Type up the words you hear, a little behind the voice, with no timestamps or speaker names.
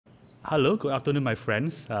Hello, good afternoon, my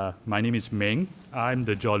friends. My name is Meng. I'm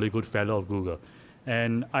the Jolly Good Fellow of Google.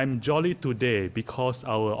 And I'm jolly today because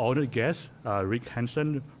our honored guest, Rick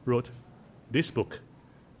Hanson, wrote this book.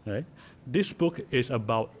 Right? This book is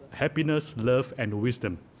about happiness, love, and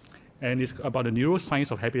wisdom. And it's about the neuroscience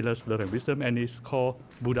of happiness, love, and wisdom, and it's called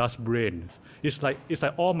Buddha's Brain. It's like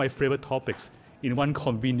all my favorite topics in one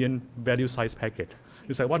convenient value-sized packet.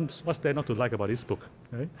 It's like, what's there not to like about this book?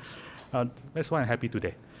 Right? That's why I'm happy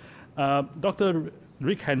today. Dr.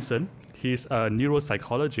 Rick Hanson, he's a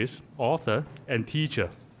neuropsychologist, author, and teacher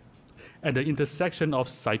at the intersection of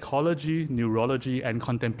psychology, neurology, and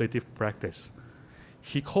contemplative practice.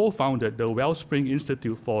 He co-founded the Wellspring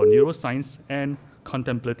Institute for Neuroscience and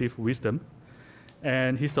Contemplative Wisdom,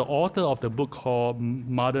 and he's the author of the book called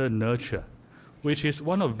Mother Nurture, which is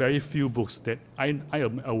one of very few books that I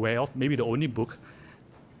am aware of, maybe the only book,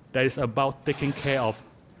 that is about taking care of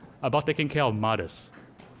mothers.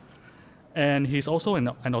 And he's also an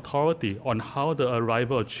authority on how the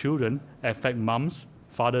arrival of children affect moms,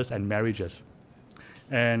 fathers, and marriages.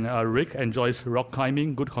 And Rick enjoys rock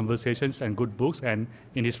climbing, good conversations, and good books, and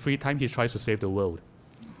in his free time, he tries to save the world.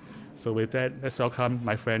 So with that, let's welcome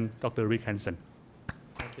my friend, Dr. Rick Hanson.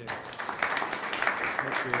 Thank you.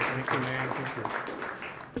 Thank you, Meng. Thank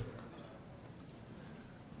you.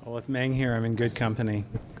 Well, with Meng here, I'm in good company.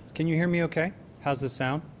 Can you hear me okay? How's the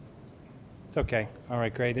sound? It's okay. All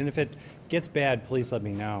right, great. And if it gets bad, please let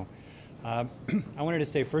me know. I wanted to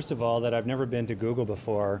say, first of all, that I've never been to Google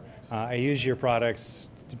before. I use your products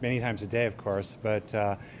many times a day, of course, but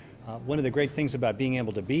one of the great things about being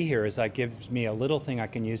able to be here is that gives me a little thing I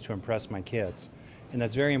can use to impress my kids. And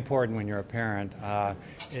that's very important when you're a parent.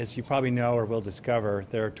 As you probably know or will discover,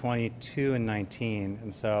 they're 22 and 19,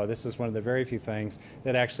 and so this is one of the very few things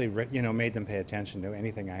that actually made them pay attention to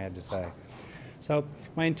anything I had to say. So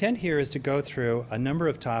my intent here is to go through a number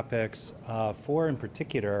of topics, 4 in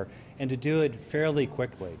particular, and to do it fairly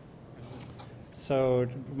quickly. So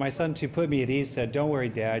my son, to put me at ease, said, "Don't worry,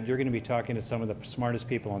 Dad, you're going to be talking to some of the smartest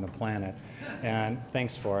people on the planet." And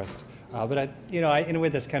thanks, Forrest. But in a way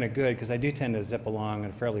that's kind of good, because I do tend to zip along at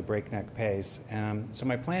a fairly breakneck pace. So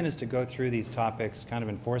my plan is to go through these topics kind of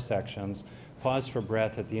in 4 sections, pause for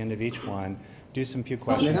breath at the end of each one, do some few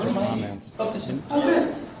questions or comments,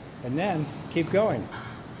 and then keep going.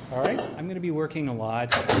 All right? I'm going to be working a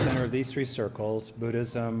lot at the center of these 3 circles,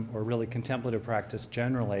 Buddhism, or really contemplative practice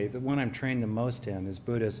generally. The one I'm trained the most in is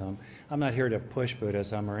Buddhism. I'm not here to push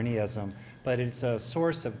Buddhism or any ism, but it's a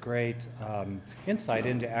source of great insight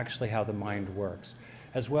into actually how the mind works,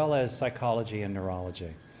 as well as psychology and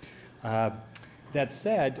neurology. That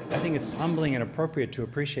said, I think it's humbling and appropriate to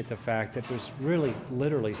appreciate the fact that there's really,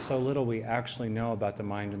 literally, so little we actually know about the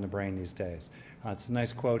mind and the brain these days. It's a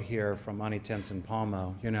nice quote here from Ani Tenzin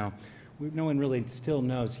Palmo. No one really still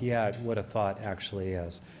knows yet what a thought actually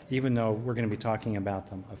is, even though we're going to be talking about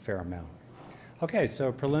them a fair amount. Okay,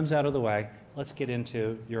 so prelims out of the way, let's get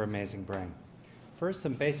into your amazing brain. First,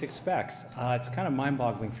 some basic specs. It's kind of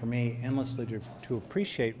mind-boggling for me endlessly to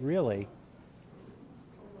appreciate really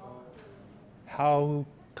how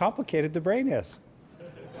complicated the brain is.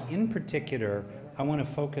 In particular, I want to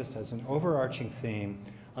focus as an overarching theme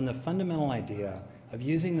on the fundamental idea of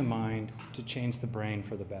using the mind to change the brain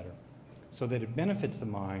for the better, so that it benefits the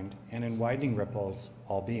mind and in widening ripples,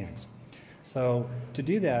 all beings. So to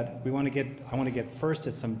do that, I want to get first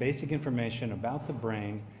at some basic information about the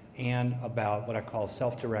brain and about what I call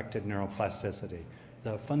self-directed neuroplasticity,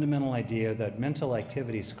 the fundamental idea that mental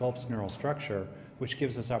activity sculpts neural structure, which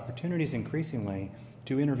gives us opportunities increasingly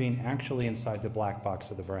to intervene actually inside the black box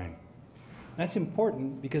of the brain. That's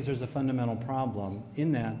important because there's a fundamental problem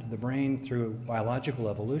in that the brain, through biological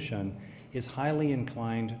evolution, is highly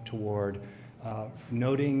inclined toward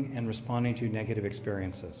noting and responding to negative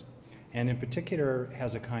experiences, and in particular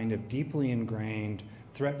has a kind of deeply ingrained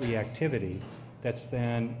threat reactivity that's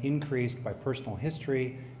then increased by personal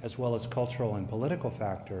history as well as cultural and political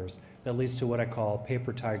factors that leads to what I call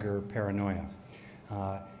paper tiger paranoia.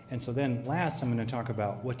 And so then last, I'm going to talk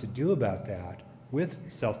about what to do about that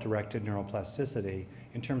with self-directed neuroplasticity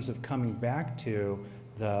in terms of coming back to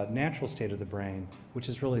the natural state of the brain, which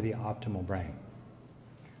is really the optimal brain.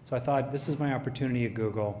 So I thought, this is my opportunity at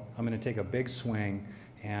Google. I'm going to take a big swing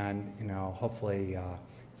and hopefully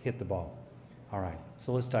hit the ball. All right,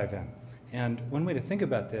 so let's dive in. And one way to think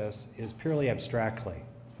about this is purely abstractly,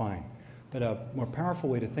 fine. But a more powerful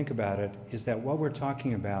way to think about it is that what we're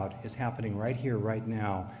talking about is happening right here, right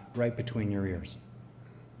now, right between your ears.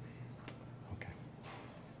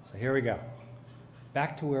 So here we go.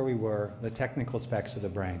 Back to where we were, the technical specs of the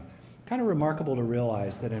brain. kind of remarkable to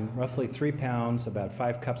realize that in roughly 3 pounds, about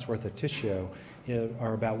 5 cups worth of tissue,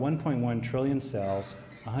 are about 1.1 trillion cells,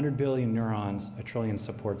 100 billion neurons, a trillion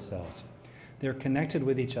support cells. They're connected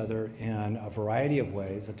with each other in a variety of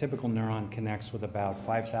ways. A typical neuron connects with about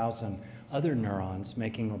 5,000 other neurons,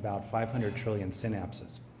 making about 500 trillion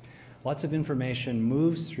synapses. Lots of information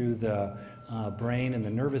moves through the brain and the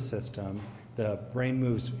nervous system. The brain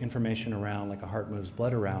moves information around like a heart moves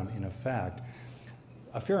blood around, in effect.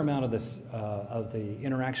 A fair amount of this, of the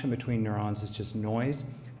interaction between neurons is just noise.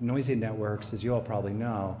 Noisy networks, as you all probably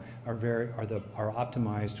know, are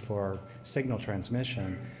optimized for signal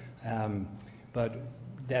transmission. But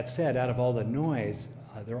that said, out of all the noise,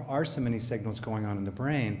 there are so many signals going on in the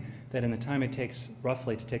brain that in the time it takes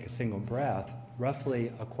roughly to take a single breath,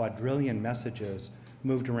 roughly a quadrillion messages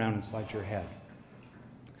moved around inside your head.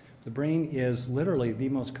 The brain is literally the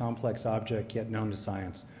most complex object yet known to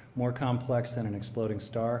science. More complex than an exploding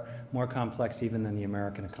star, more complex even than the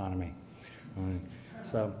American economy.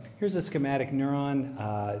 So here's a schematic neuron.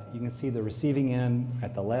 You can see the receiving end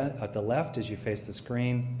at the left as you face the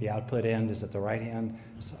screen. The output end is at the right hand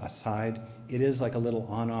side. It is like a little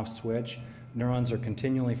on-off switch. Neurons are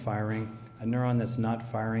continually firing. A neuron that's not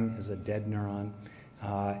firing is a dead neuron.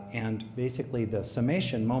 And basically the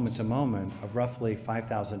summation moment to moment of roughly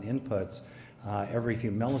 5,000 inputs every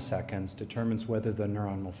few milliseconds determines whether the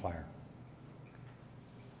neuron will fire.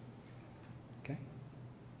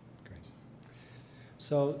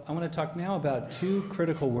 So I want to talk now about 2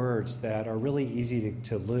 critical words that are really easy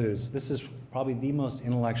to lose. This is probably the most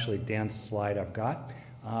intellectually dense slide I've got.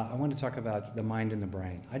 I want to talk about the mind and the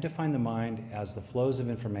brain. I define the mind as the flows of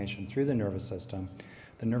information through the nervous system.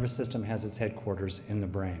 The nervous system has its headquarters in the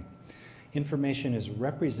brain. Information is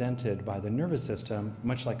represented by the nervous system,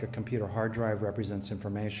 much like a computer hard drive represents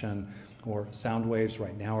information, or sound waves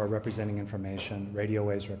right now are representing information, radio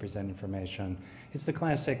waves represent information. It's the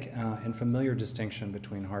classic and familiar distinction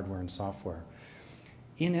between hardware and software.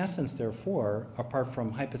 In essence, therefore, apart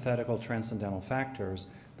from hypothetical transcendental factors,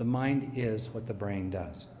 the mind is what the brain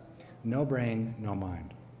does. No brain, no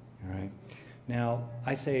mind. All right? Now,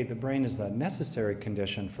 I say the brain is the necessary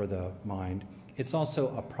condition for the mind. It's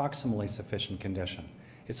also a proximally sufficient condition.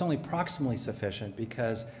 It's only proximally sufficient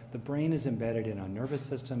because the brain is embedded in a nervous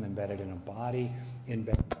system, embedded in a body,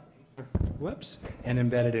 embedded and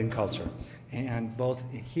embedded in culture, and both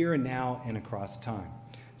here and now and across time.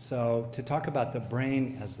 So to talk about the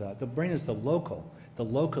brain as the brain is the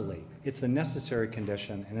locally, it's the necessary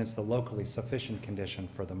condition and it's the locally sufficient condition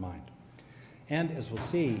for the mind. And as we'll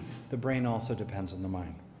see, the brain also depends on the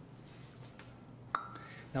mind.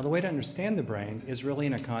 Now, the way to understand the brain is really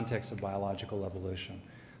in a context of biological evolution.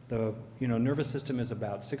 The nervous system is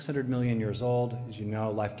about 600 million years old. As you know,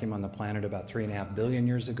 life came on the planet about 3.5 billion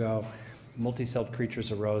years ago. Multicelled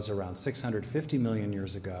creatures arose around 650 million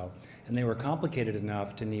years ago, and they were complicated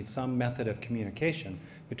enough to need some method of communication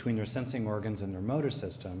between their sensing organs and their motor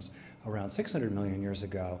systems around 600 million years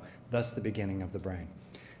ago, thus the beginning of the brain.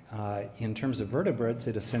 In terms of vertebrates,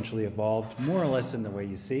 it essentially evolved more or less in the way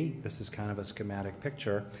you see. This is kind of a schematic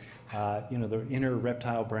picture. The inner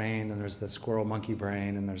reptile brain, and there's the squirrel monkey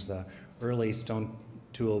brain, and there's the early stone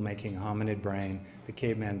tool making hominid brain, the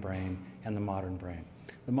caveman brain, and the modern brain.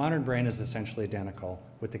 The modern brain is essentially identical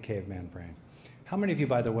with the caveman brain. How many of you,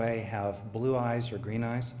 by the way, have blue eyes or green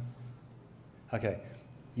eyes? Okay,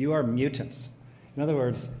 you are mutants. In other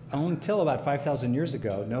words, until about 5,000 years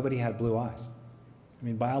ago, nobody had blue eyes. I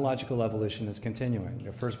mean, biological evolution is continuing.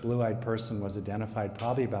 The first blue-eyed person was identified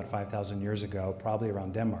probably about 5,000 years ago, probably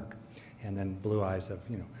around Denmark. And then blue eyes have,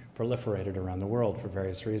 proliferated around the world for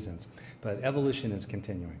various reasons. But evolution is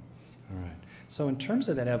continuing. All right. So in terms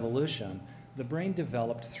of that evolution, the brain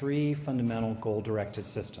developed 3 fundamental goal-directed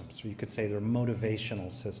systems. Or you could say they're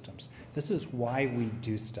motivational systems. This is why we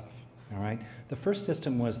do stuff. All right. The first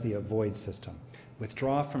system was the avoid system.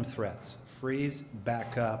 Withdraw from threats. Freeze,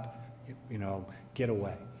 back up, get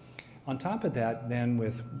away. On top of that, then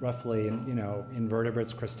with roughly,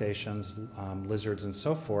 invertebrates, crustaceans, lizards and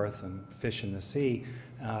so forth, and fish in the sea,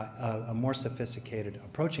 a more sophisticated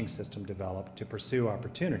approaching system developed to pursue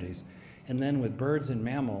opportunities. And then with birds and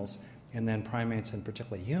mammals, and then primates and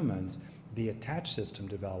particularly humans, the attached system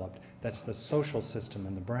developed. That's the social system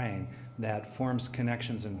in the brain that forms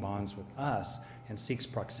connections and bonds with us and seeks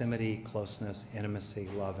proximity, closeness, intimacy,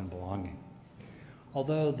 love, and belonging.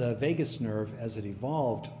 Although the vagus nerve, as it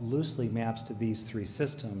evolved, loosely maps to these 3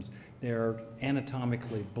 systems, they're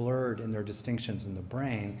anatomically blurred in their distinctions in the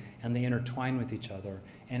brain, and they intertwine with each other,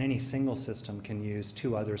 and any single system can use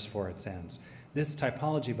 2 others for its ends. This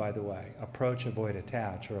typology, by the way, approach, avoid,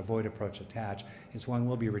 attach, or avoid, approach, attach, is one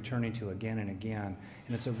we'll be returning to again and again.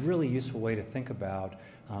 And it's a really useful way to think about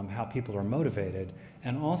how people are motivated,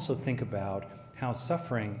 and also think about how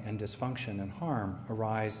suffering and dysfunction and harm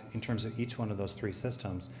arise in terms of each one of those three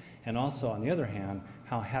systems. And also, on the other hand,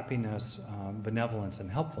 how happiness, benevolence, and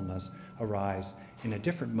helpfulness arise in a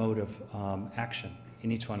different mode of action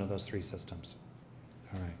in each one of those three systems.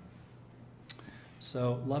 All right.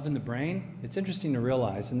 So, love in the brain, it's interesting to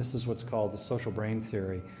realize, and this is what's called the social brain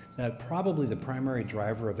theory, that probably the primary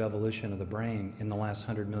driver of evolution of the brain in the last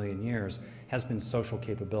 100 million years has been social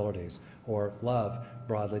capabilities, or love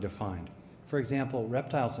broadly defined. For example,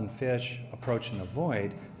 reptiles and fish approach and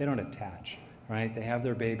avoid, they don't attach, right? They have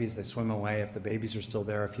their babies, they swim away. If the babies are still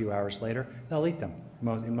there a few hours later, they'll eat them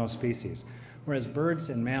in most species. Whereas birds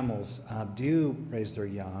and mammals do raise their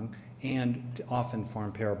young and often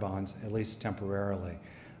form pair bonds, at least temporarily.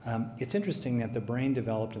 It's interesting that the brain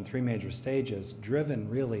developed in three major stages, driven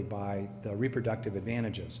really by the reproductive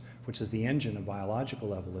advantages, which is the engine of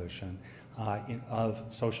biological evolution of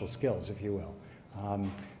social skills, if you will.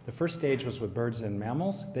 The first stage was with birds and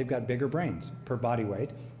mammals. They've got bigger brains per body weight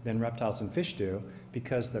than reptiles and fish do,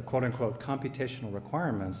 because the quote-unquote computational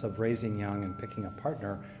requirements of raising young and picking a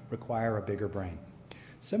partner require a bigger brain.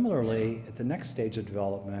 Similarly, at the next stage of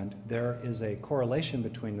development, there is a correlation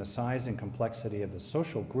between the size and complexity of the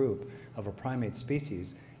social group of a primate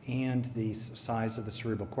species and the size of the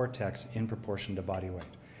cerebral cortex in proportion to body weight.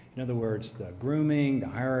 In other words, the grooming, the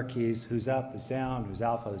hierarchies, who's up, who's down, who's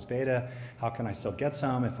alpha, who's beta, how can I still get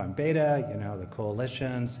some if I'm beta, you know, the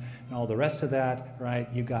coalitions, and all the rest of that, right?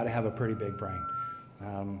 You've got to have a pretty big brain.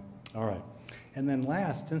 All right. And then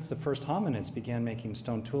last, since the first hominids began making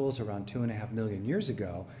stone tools around 2.5 million years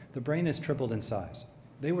ago, the brain has tripled in size.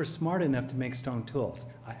 They were smart enough to make stone tools.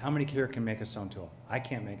 How many here can make a stone tool? I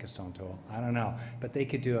can't make a stone tool. I don't know. But they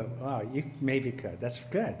could do it. Oh, you maybe could. That's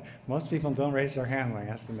good. Most people don't raise their hand when I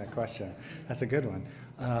ask them that question. That's a good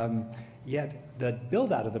one. Yet the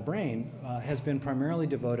build-out of the brain has been primarily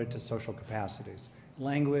devoted to social capacities.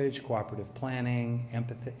 Language, cooperative planning,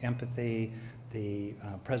 empathy, the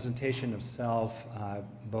presentation of self,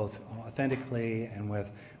 both authentically and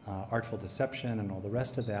with artful deception and all the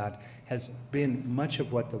rest of that, has been much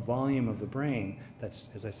of what the volume of the brain that's,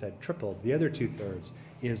 as I said, tripled, the other 2/3,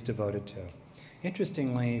 is devoted to.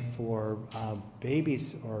 Interestingly, for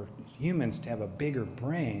babies or humans to have a bigger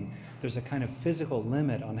brain, there's a kind of physical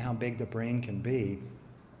limit on how big the brain can be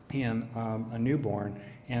in a newborn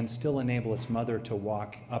and still enable its mother to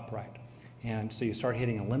walk upright. And so you start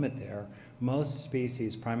hitting a limit there. Most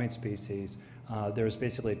species, primate species, there's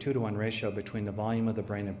basically a 2-to-1 ratio between the volume of the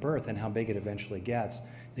brain at birth and how big it eventually gets.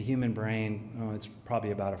 The human brain, it's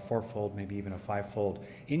probably about a 4-fold, maybe even a 5-fold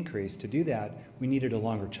increase. To do that, we needed a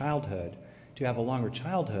longer childhood. To have a longer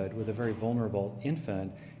childhood with a very vulnerable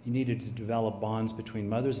infant, you needed to develop bonds between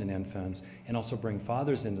mothers and infants, and also bring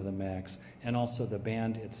fathers into the mix, and also the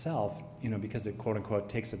band itself, you know, because it quote-unquote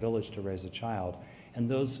takes a village to raise a child. And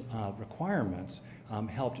those requirements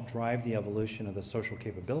helped drive the evolution of the social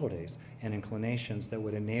capabilities and inclinations that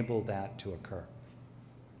would enable that to occur,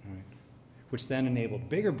 right? Which then enabled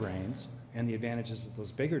bigger brains, and the advantages of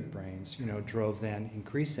those bigger brains, you know, drove then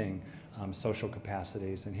increasing social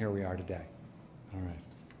capacities, and here we are today. All right.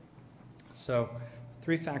 So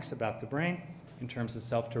 3 facts about the brain in terms of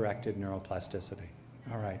self-directed neuroplasticity.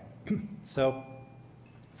 All right. So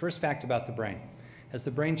first fact about the brain. As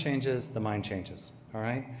the brain changes, the mind changes. All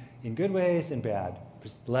right? In good ways and bad.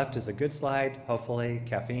 Left is a good slide, hopefully,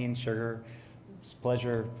 caffeine, sugar,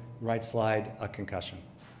 pleasure. Right slide, a concussion.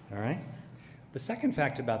 All right? The second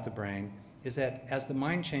fact about the brain is that as the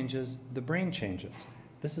mind changes, the brain changes.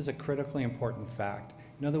 This is a critically important fact.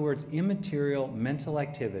 In other words, immaterial mental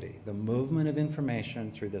activity, the movement of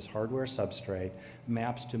information through this hardware substrate,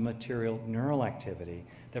 maps to material neural activity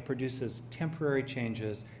that produces temporary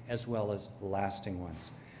changes as well as lasting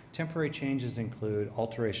ones. Temporary changes include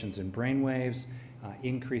alterations in brain waves,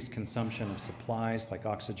 increased consumption of supplies like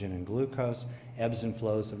oxygen and glucose, ebbs and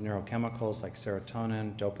flows of neurochemicals like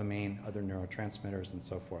serotonin, dopamine, other neurotransmitters, and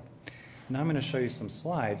so forth. Now I'm going to show you some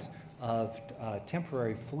slides of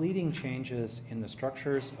temporary fleeting changes in the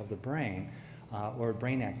structures of the brain or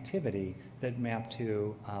brain activity that map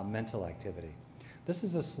to mental activity. This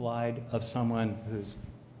is a slide of someone whose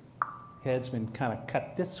head's been kind of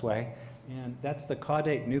cut this way, and that's the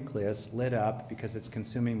caudate nucleus lit up because it's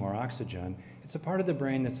consuming more oxygen. It's a part of the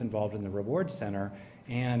brain that's involved in the reward center,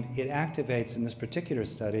 and it activates in this particular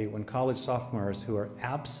study when college sophomores who are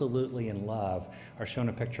absolutely in love are shown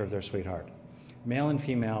a picture of their sweetheart. Male and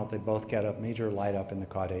female, they both get a major light up in the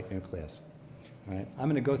caudate nucleus. Right. I'm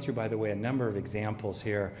going to go through, by the way, a number of examples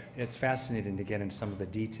here. It's fascinating to get into some of the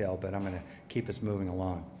detail, but I'm going to keep us moving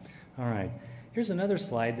along. All right. Here's another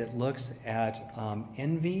slide that looks at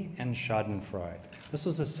envy and schadenfreude. This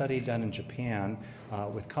was a study done in Japan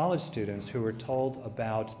with college students who were told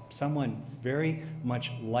about someone very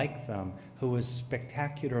much like them who was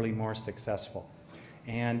spectacularly more successful.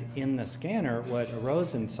 And in the scanner, what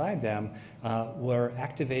arose inside them were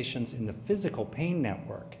activations in the physical pain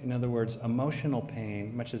network. In other words, emotional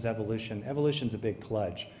pain, much as evolution. Evolution's a big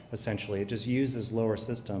kludge, essentially. It just uses lower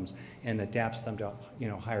systems and adapts them to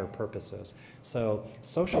higher purposes. So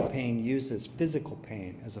social pain uses physical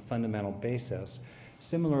pain as a fundamental basis.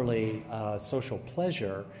 Similarly, social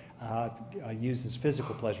pleasure uses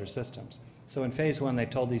physical pleasure systems. So in phase 1, they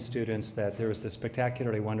told these students that there was this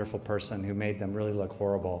spectacularly wonderful person who made them really look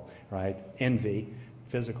horrible, right? Envy,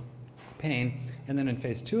 physical pain. And then in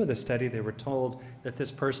phase 2 of the study, they were told that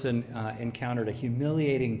this person encountered a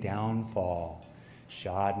humiliating downfall,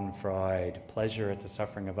 schadenfreude, pleasure at the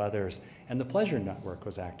suffering of others, and the pleasure network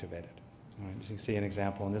was activated. All right, you can see an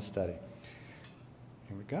example in this study.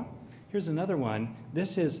 Here we go. Here's another one.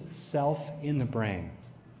 This is self in the brain.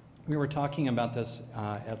 We were talking about this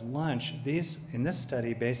at lunch. In this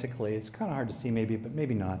study, basically, it's kind of hard to see maybe, but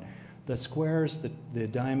maybe not. The squares, the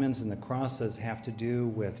diamonds, and the crosses have to do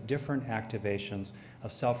with different activations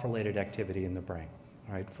of self-related activity in the brain.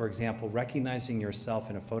 All right, for example, recognizing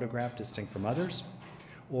yourself in a photograph distinct from others,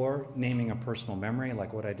 or naming a personal memory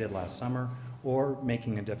like what I did last summer, or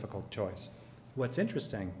making a difficult choice. What's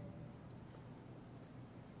interesting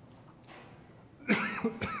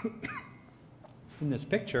in this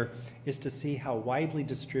picture is to see how widely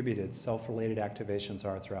distributed self-related activations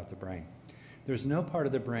are throughout the brain. There's no part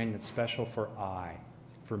of the brain that's special for I,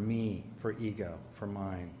 for me, for ego, for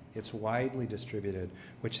mine. It's widely distributed,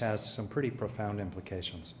 which has some pretty profound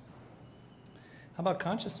implications. How about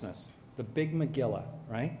consciousness? The big Megillah,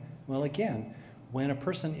 right? Well, again, when a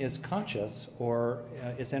person is conscious or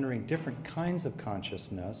is entering different kinds of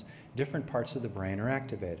consciousness, different parts of the brain are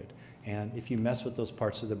activated. And if you mess with those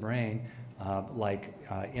parts of the brain,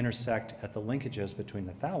 intersect at the linkages between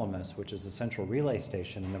the thalamus, which is the central relay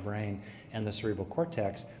station in the brain, and the cerebral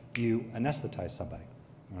cortex, you anesthetize somebody.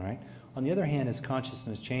 All right? On the other hand, as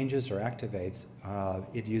consciousness changes or activates,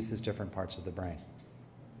 it uses different parts of the brain.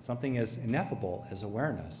 Something as ineffable as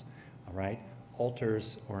awareness, all right,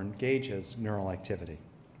 alters or engages neural activity.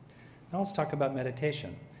 Now let's talk about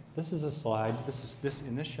meditation. This is a slide.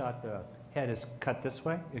 In this shot, the head is cut this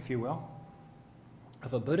way, if you will,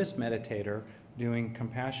 of a Buddhist meditator doing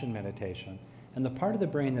compassion meditation. And the part of the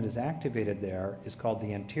brain that is activated there is called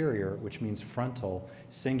the anterior, which means frontal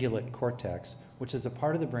cingulate cortex, which is a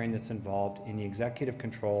part of the brain that's involved in the executive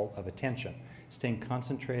control of attention, staying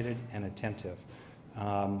concentrated and attentive.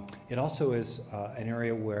 It also is an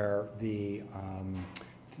area where the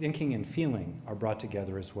thinking and feeling are brought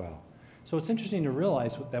together as well. So it's interesting to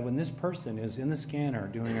realize that when this person is in the scanner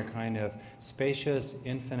doing a kind of spacious,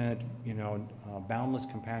 infinite, boundless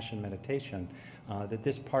compassion meditation, that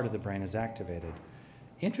this part of the brain is activated.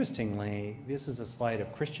 Interestingly, this is a slide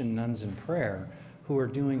of Christian nuns in prayer who are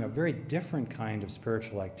doing a very different kind of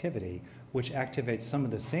spiritual activity, which activates some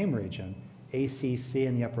of the same region, ACC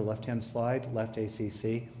in the upper left-hand slide, left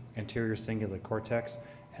ACC, anterior cingulate cortex,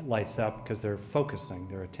 it lights up because they're focusing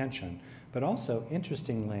their attention. But also,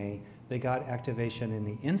 interestingly, they got activation in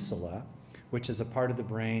the insula, which is a part of the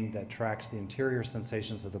brain that tracks the interior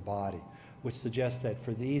sensations of the body, which suggests that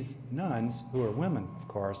for these nuns, who are women, of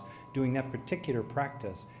course, doing that particular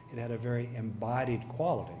practice, it had a very embodied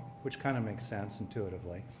quality, which kind of makes sense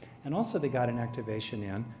intuitively. And also they got an activation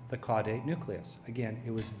in the caudate nucleus. Again,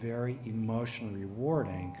 it was very emotionally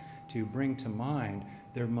rewarding to bring to mind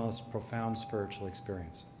their most profound spiritual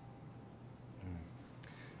experience.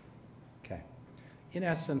 Okay. In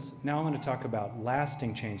essence, now I'm going to talk about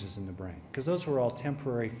lasting changes in the brain, because those were all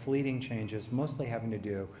temporary, fleeting changes, mostly having to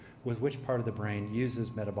do with which part of the brain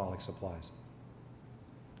uses metabolic supplies.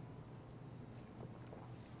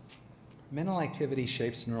 Mental activity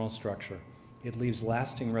shapes neural structure. It leaves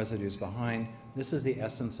lasting residues behind. This is the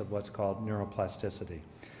essence of what's called neuroplasticity.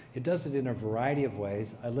 It does it in a variety of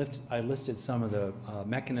ways. I listed some of the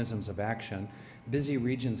mechanisms of action. Busy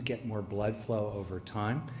regions get more blood flow over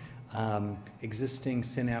time. Existing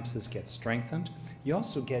synapses get strengthened. You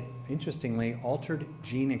also get, interestingly, altered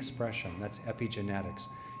gene expression. That's epigenetics.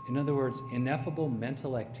 In other words, ineffable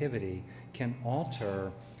mental activity can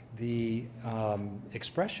alter the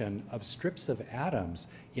expression of strips of atoms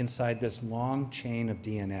inside this long chain of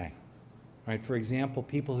DNA. Right? For example,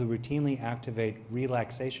 people who routinely activate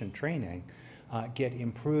relaxation training get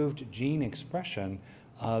improved gene expression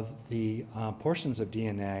of the portions of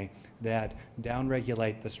DNA that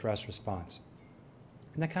downregulate the stress response.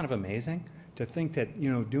 Isn't that kind of amazing? To think that,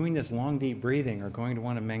 doing this long, deep breathing or going to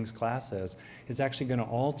one of Meng's classes is actually going to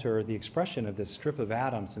alter the expression of this strip of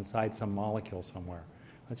atoms inside some molecule somewhere.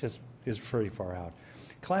 That just is pretty far out.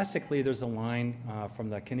 Classically, there's a line from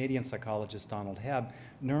the Canadian psychologist Donald Hebb,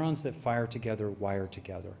 neurons that fire together wire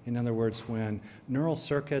together. In other words, when neural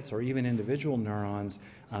circuits or even individual neurons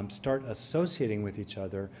start associating with each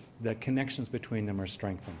other, the connections between them are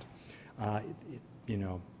strengthened.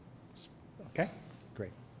 Okay?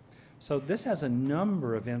 Great. So this has a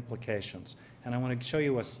number of implications, and I want to show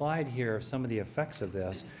you a slide here of some of the effects of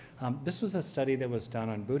this. This was a study that was done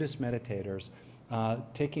on Buddhist meditators,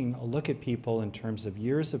 taking a look at people in terms of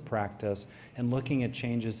years of practice and looking at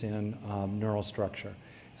changes in neural structure.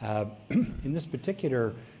 In this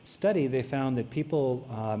particular study, they found that people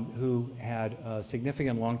who had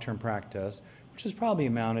significant long-term practice, which is probably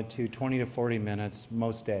amounted to 20 to 40 minutes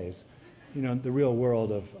most days, the real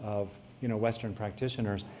world of Western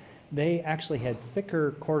practitioners, they actually had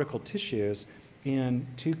thicker cortical tissues in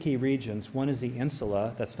two key regions. One is the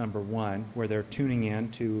insula, that's number one, where they're tuning in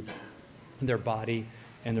to their body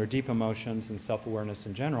and their deep emotions and self-awareness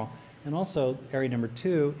in general. And also, area number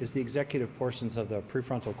two is the executive portions of the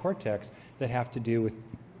prefrontal cortex that have to do with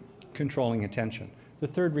controlling attention. The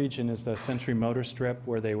third region is the sensory motor strip,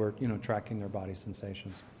 where they were, tracking their body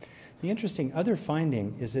sensations. The interesting other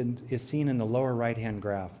finding is seen in the lower right-hand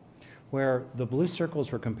graph, where the blue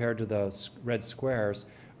circles were compared to the red squares.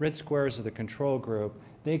 Red squares are the control group.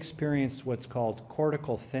 They experience what's called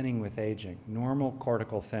cortical thinning with aging, normal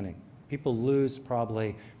cortical thinning. People lose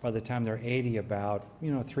probably, by the time they're 80, about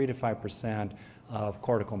 3 to 5% of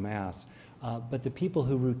cortical mass. But the people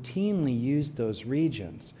who routinely used those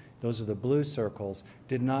regions, those are the blue circles,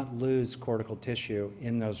 did not lose cortical tissue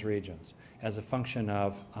in those regions as a function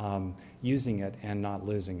of using it and not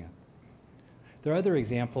losing it. There are other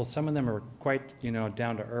examples. Some of them are quite,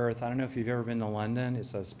 down to earth. I don't know if you've ever been to London.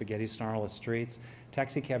 It's a spaghetti snarl of streets.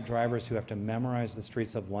 Taxi cab drivers who have to memorize the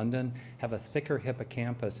streets of London have a thicker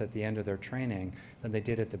hippocampus at the end of their training than they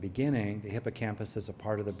did at the beginning. The hippocampus is a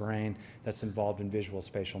part of the brain that's involved in visual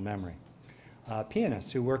spatial memory.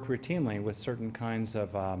 Pianists who work routinely with certain kinds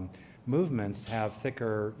of movements have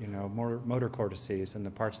thicker, motor cortices and the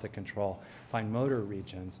parts that control fine motor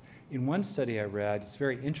regions. In one study I read, it's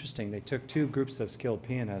very interesting, they took two groups of skilled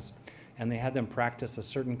pianists and they had them practice a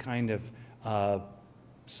certain kind of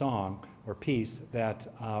song or piece that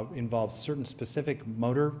involved certain specific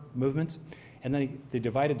motor movements. And then they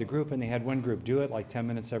divided the group, and they had one group do it like 10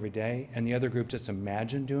 minutes every day, and the other group just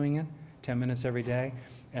imagine doing it 10 minutes every day.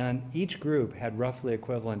 And each group had roughly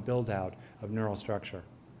equivalent build-out of neural structure.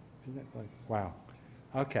 Wow.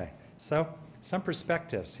 Okay, so some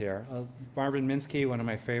perspectives here. Marvin Minsky, one of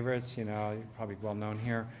my favorites, you're probably well known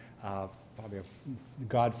here, probably a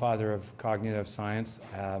godfather of cognitive science.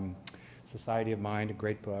 Society of Mind, a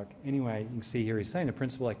great book. Anyway, you can see here he's saying the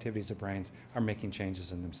principal activities of brains are making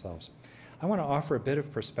changes in themselves. I want to offer a bit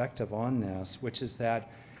of perspective on this, which is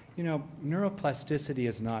that, neuroplasticity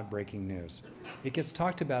is not breaking news. It gets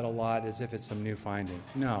talked about a lot as if it's some new finding.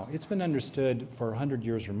 No, it's been understood for 100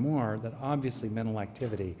 years or more that obviously mental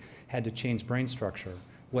activity had to change brain structure.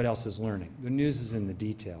 What else is learning? The news is in the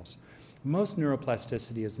details. Most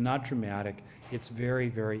neuroplasticity is not dramatic. It's very,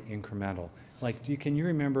 very incremental. Like, can you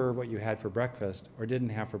remember what you had for breakfast or didn't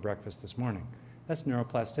have for breakfast this morning? That's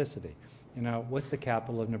neuroplasticity. What's the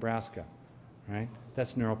capital of Nebraska, right?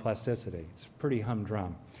 That's neuroplasticity. It's pretty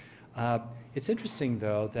humdrum. It's interesting,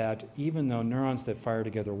 though, that even though neurons that fire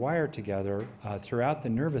together wire together throughout the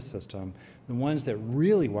nervous system, the ones that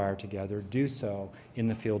really wire together do so in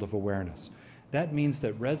the field of awareness. That means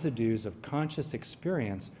that residues of conscious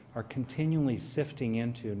experience are continually sifting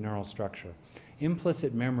into neural structure.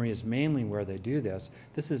 Implicit memory is mainly where they do this.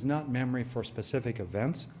 This is not memory for specific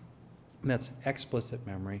events. That's explicit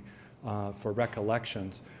memory for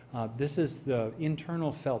recollections. This is the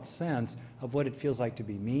internal felt sense of what it feels like to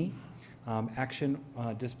be me, action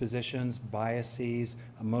dispositions, biases,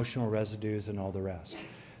 emotional residues, and all the rest.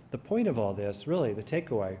 The point of all this, really, the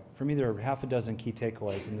takeaway, for me there are half a dozen key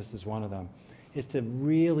takeaways, and this is one of them, is to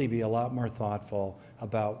really be a lot more thoughtful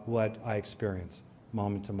about what I experience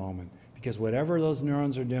moment to moment. Because whatever those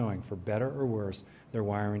neurons are doing, for better or worse, they're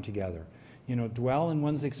wiring together. Dwell in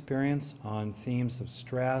one's experience on themes of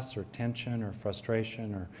stress or tension or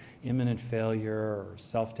frustration or imminent failure or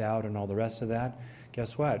self-doubt and all the rest of that.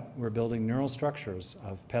 Guess what? We're building neural structures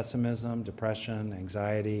of pessimism, depression,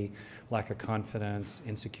 anxiety, lack of confidence,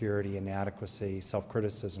 insecurity, inadequacy,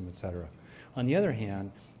 self-criticism, etc. On the other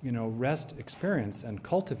hand, rest experience and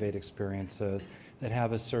cultivate experiences that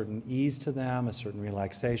have a certain ease to them, a certain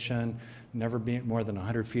relaxation, never be more than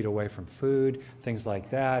 100 feet away from food, things like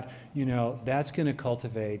that. You know, that's going to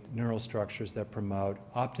cultivate neural structures that promote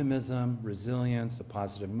optimism, resilience, a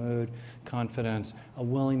positive mood, confidence, a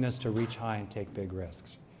willingness to reach high and take big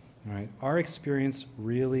risks. All right? Our experience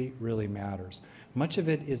really, really matters. Much of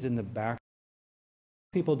it is in the back.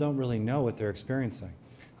 People don't really know what they're experiencing.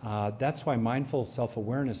 That's why mindful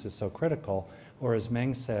self-awareness is so critical, or as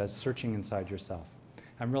Meng says, searching inside yourself.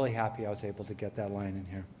 I'm really happy I was able to get that line in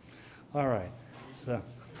here. All right, so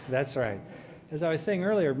that's right. As I was saying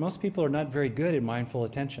earlier, most people are not very good at mindful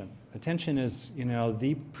attention. Attention is, you know,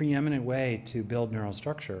 the preeminent way to build neural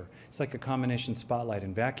structure. It's like a combination spotlight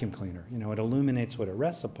and vacuum cleaner. You know, it illuminates what it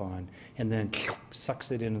rests upon and then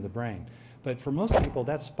sucks it into the brain. But for most people,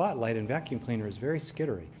 that spotlight and vacuum cleaner is very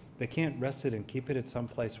skittery. They can't rest it and keep it at some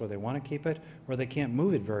place where they want to keep it, or they can't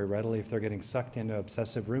move it very readily if they're getting sucked into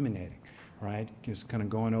obsessive ruminating, right? Just kind of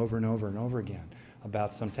going over and over and over again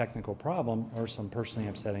about some technical problem or some personally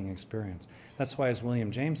upsetting experience. That's why, as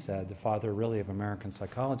William James said, the father really of American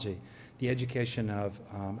psychology, the education of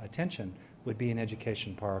attention would be an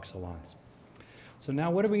education par excellence. So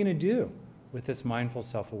now what are we going to do with this mindful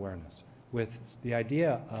self-awareness, with the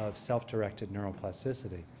idea of self-directed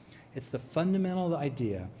neuroplasticity? It's the fundamental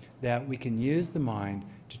idea that we can use the mind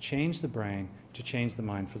to change the brain, to change the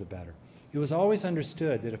mind for the better. It was always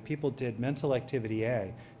understood that if people did mental activity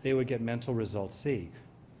A, they would get mental result C.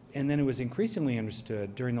 And then it was increasingly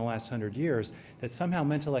understood during the last 100 years that somehow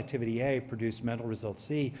mental activity A produced mental result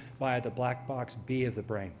C via the black box B of the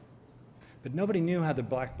brain. But nobody knew how the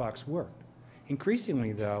black box worked.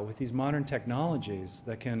 Increasingly, though, with these modern technologies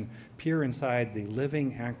that can peer inside the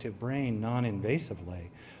living, active brain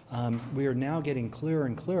non-invasively, we are now getting clearer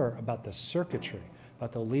and clearer about the circuitry,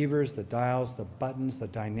 about the levers, the dials, the buttons, the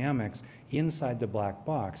dynamics inside the black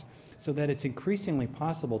box, so that it's increasingly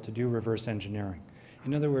possible to do reverse engineering.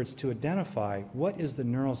 In other words, to identify what is the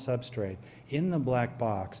neural substrate in the black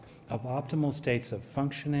box of optimal states of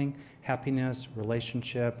functioning, happiness,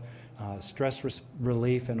 relationship, stress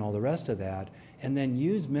relief, and all the rest of that, and then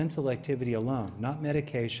use mental activity alone, not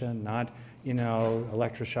medication, not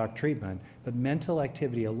electroshock treatment, but mental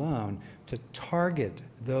activity alone to target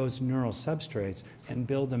those neural substrates and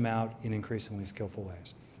build them out in increasingly skillful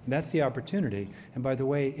ways. And that's the opportunity, and by the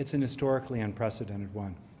way, it's an historically unprecedented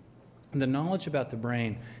one. The knowledge about the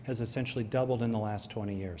brain has essentially doubled in the last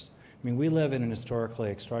 20 years. I mean, we live in an historically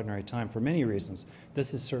extraordinary time for many reasons.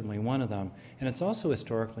 This is certainly one of them, and it's also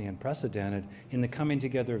historically unprecedented in the coming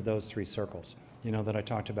together of those three circles, that I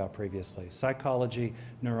talked about previously: psychology,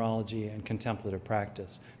 neurology, and contemplative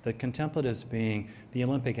practice. The contemplatives being the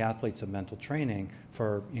Olympic athletes of mental training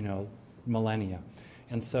for, millennia.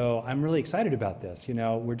 And so I'm really excited about this.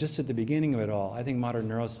 We're just at the beginning of it all. I think modern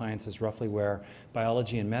neuroscience is roughly where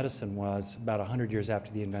biology and medicine was about 100 years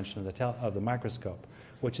after the invention of the microscope,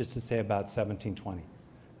 which is to say about 1720.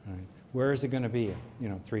 Right? Where is it going to be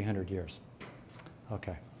in, 300 years?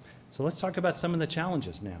 Okay. So let's talk about some of the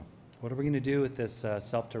challenges now. What are we going to do with this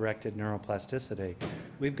self-directed neuroplasticity?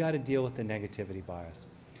 We've got to deal with the negativity bias.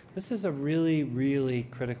 This is a really, really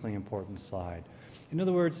critically important slide. In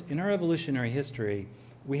other words, in our evolutionary history,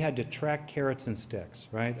 we had to track carrots and sticks,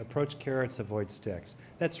 right? Approach carrots, avoid sticks.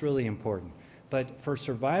 That's really important. But for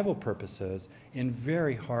survival purposes, in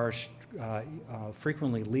very harsh,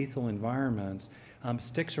 frequently lethal environments,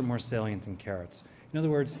 sticks are more salient than carrots. In other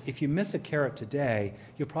words, if you miss a carrot today,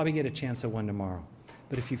 you'll probably get a chance at one tomorrow.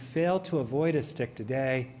 But if you fail to avoid a stick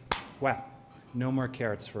today, wow, no more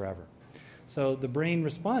carrots forever. So the brain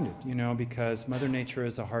responded, because Mother Nature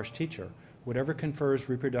is a harsh teacher. Whatever confers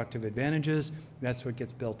reproductive advantages, that's what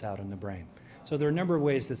gets built out in the brain. So there are a number of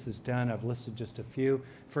ways this is done. I've listed just a few.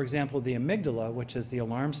 For example, the amygdala, which is the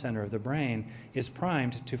alarm center of the brain, is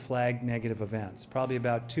primed to flag negative events. Probably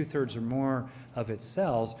about 2/3 or more of its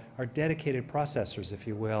cells are dedicated processors, if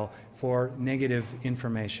you will, for negative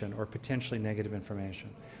information or potentially negative information.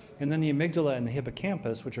 And then the amygdala and the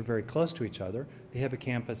hippocampus, which are very close to each other. The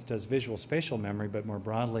hippocampus does visual spatial memory, but more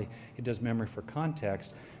broadly, it does memory for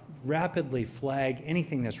context. Rapidly flag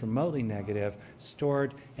anything that's remotely negative, store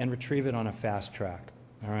it, and retrieve it on a fast track.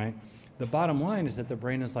 All right? The bottom line is that the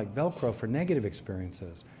brain is like Velcro for negative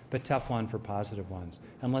experiences, but Teflon for positive ones,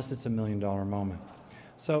 unless it's $1 million moment.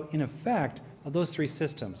 So in effect, of those three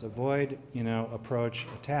systems, avoid, approach,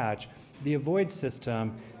 attach, the avoid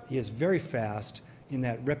system is very fast in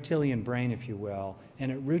that reptilian brain, if you will,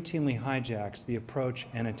 and it routinely hijacks the approach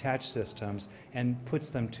and attach systems and puts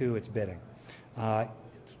them to its bidding.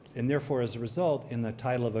 And therefore, as a result, in the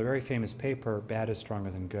title of a very famous paper, bad is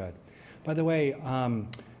stronger than good. By the way,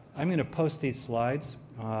 I'm going to post these slides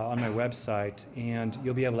on my website, and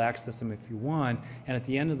you'll be able to access them if you want. And at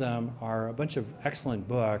the end of them are a bunch of excellent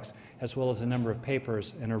books, as well as a number of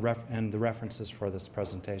papers and the references for this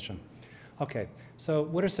presentation. Okay, so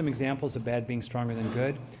what are some examples of bad being stronger than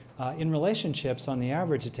good? In relationships, on the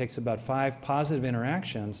average, it takes about 5 positive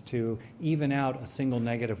interactions to even out a single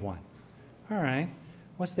negative one. All right,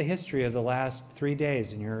 what's the history of the last 3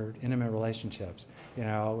 days in your intimate relationships, you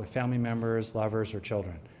know, with family members, lovers, or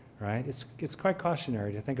children, right? It's quite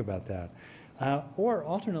cautionary to think about that. Or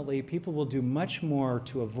alternately, people will do much more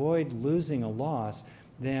to avoid losing a loss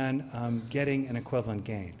than getting an equivalent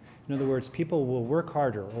gain. In other words, people will work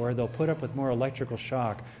harder, or they'll put up with more electrical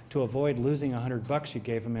shock to avoid losing $100 you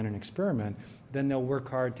gave them in an experiment, then they'll work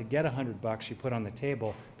hard to get $100 you put on the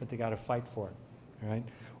table, but they got to fight for it, right?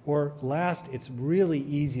 Or last, it's really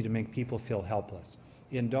easy to make people feel helpless.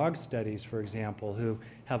 In dog studies, for example, who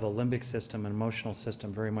have a limbic system, an emotional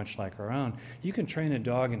system very much like our own, you can train a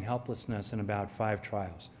dog in helplessness in about 5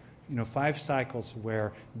 trials. You know, 5 cycles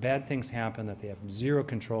where bad things happen that they have zero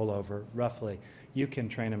control over, roughly. You can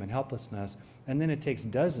train them in helplessness, and then it takes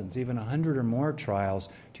dozens, even 100 or more trials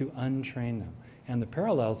to untrain them. And the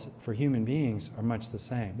parallels for human beings are much the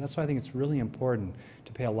same. That's why I think it's really important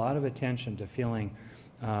to pay a lot of attention to feeling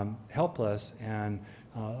helpless and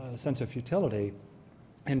a sense of futility,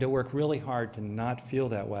 and to work really hard to not feel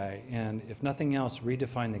that way. And if nothing else,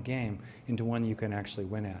 redefine the game into one you can actually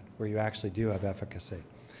win at, where you actually do have efficacy.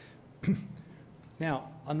 Now,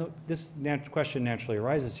 this question naturally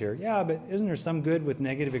arises here. Yeah, but isn't there some good with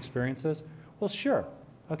negative experiences? Well, sure,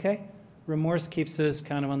 okay? Remorse keeps us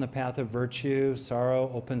kind of on the path of virtue.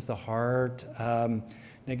 Sorrow opens the heart.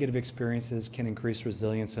 Negative experiences can increase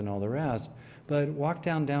resilience and all the rest. But walk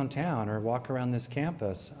downtown or walk around this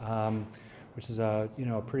campus, which is a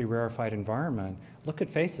pretty rarefied environment. Look at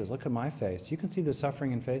faces. Look at my face. You can see the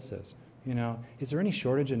suffering in faces. You know, is there any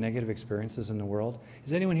shortage of negative experiences in the world?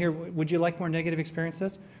 Is anyone here, would you like more negative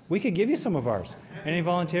experiences? We could give you some of ours. Any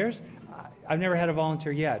volunteers? I've never had a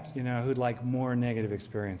volunteer yet, you know, who'd like more negative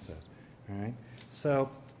experiences. All right.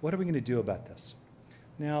 So what are we going to do about this?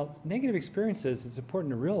 Now, negative experiences, it's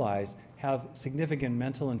important to realize, have significant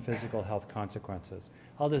mental and physical health consequences.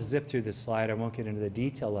 I'll just zip through this slide. I won't get into the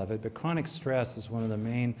detail of it, but chronic stress is one of the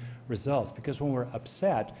main results, because when we're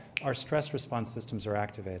upset, our stress response systems are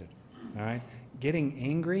activated. All right? Getting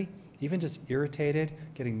angry, even just irritated,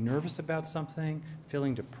 getting nervous about something,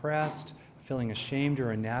 feeling depressed, feeling ashamed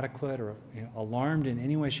or inadequate or alarmed in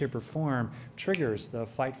any way, shape, or form triggers the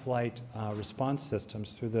fight-flight response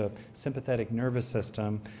systems through the sympathetic nervous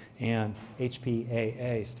system, and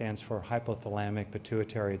HPAA stands for hypothalamic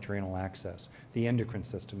pituitary adrenal axis, the endocrine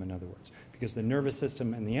system, in other words, because the nervous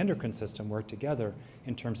system and the endocrine system work together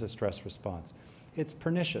in terms of stress response. It's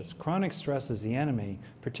pernicious. Chronic stress is the enemy,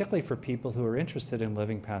 particularly for people who are interested in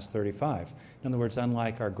living past 35. In other words,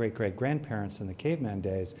 unlike our great-great-grandparents in the caveman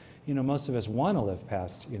days, you know, most of us want to live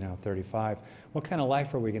past, 35. What kind of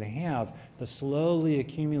life are we going to have? The slowly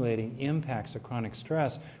accumulating impacts of chronic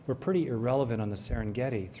stress were pretty irrelevant on the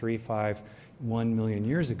Serengeti 3, 5, 1 million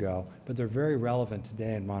years ago, but they're very relevant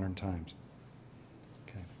today in modern times.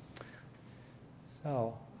 Okay.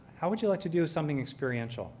 So, how would you like to do something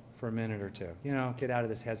experiential for a minute or two? You know, get out of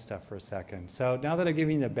this head stuff for a second. So now that I've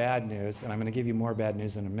given you the bad news, and I'm going to give you more bad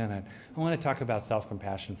news in a minute, I want to talk about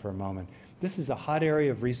self-compassion for a moment. This is a hot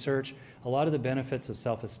area of research. A lot of the benefits of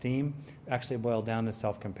self-esteem actually boil down to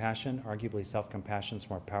self-compassion. Arguably, self-compassion is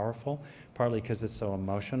more powerful, partly because it's so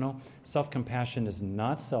emotional. Self-compassion is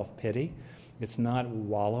not self-pity. It's not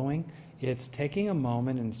wallowing. It's taking a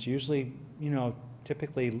moment, and it's usually,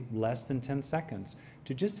 typically less than 10 seconds,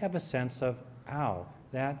 to just have a sense of, ow,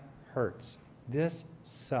 that hurts. This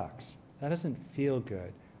sucks. That doesn't feel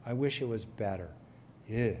good. I wish it was better.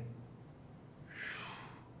 Ew.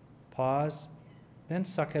 Pause, then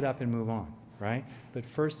suck it up and move on, right? But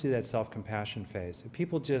first do that self-compassion phase. If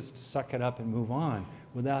people just suck it up and move on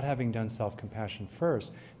without having done self-compassion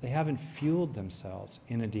first, they haven't fueled themselves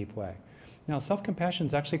in a deep way. Now, self-compassion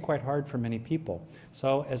is actually quite hard for many people.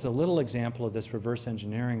 So as a little example of this reverse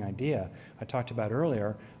engineering idea I talked about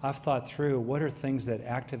earlier, I've thought through what are things that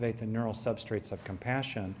activate the neural substrates of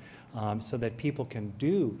compassion so that people can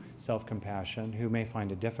do self-compassion who may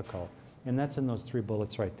find it difficult. And that's in those 3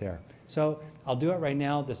 bullets right there. So I'll do it right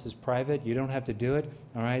now. This is private. You don't have to do it.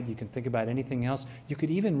 All right? You can think about anything else. You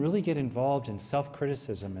could even really get involved in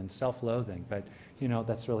self-criticism and self-loathing, but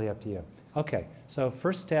that's really up to you. Okay, so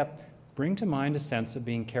first step, bring to mind a sense of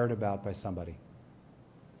being cared about by somebody.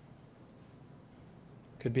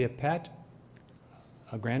 Could be a pet,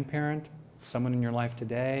 a grandparent, someone in your life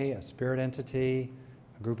today, a spirit entity,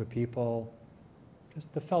 a group of people.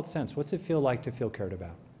 Just the felt sense. What's it feel like to feel cared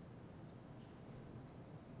about?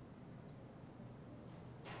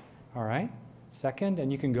 All right. Second,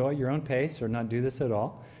 and you can go at your own pace or not do this at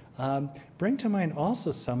all, bring to mind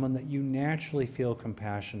also someone that you naturally feel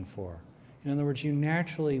compassion for. In other words, you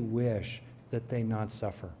naturally wish that they not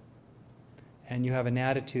suffer. And you have an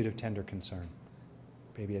attitude of tender concern.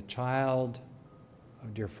 Maybe a child, a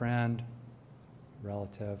dear friend,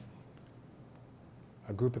 relative,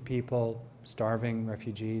 a group of people, starving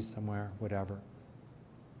refugees somewhere, whatever.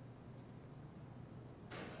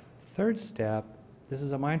 Third step, this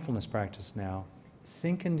is a mindfulness practice now,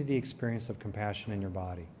 sink into the experience of compassion in your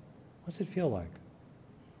body. What's it feel like?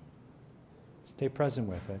 Stay present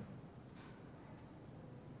with it.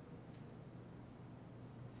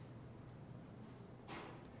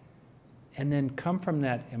 And then come from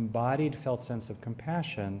that embodied felt sense of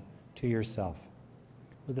compassion to yourself,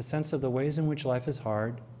 with a sense of the ways in which life is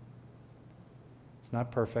hard. It's not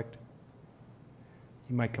perfect.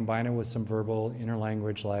 You might combine it with some verbal inner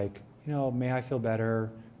language like, you know, may I feel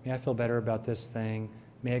better? May I feel better about this thing?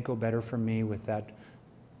 May it go better for me with that,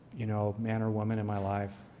 you know, man or woman in my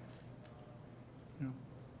life? You know,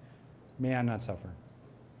 may I not suffer?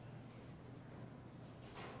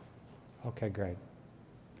 Okay, great.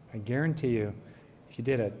 I guarantee you, if you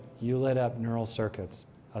did it, you lit up neural circuits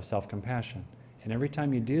of self-compassion. And every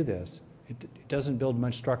time you do this, it doesn't build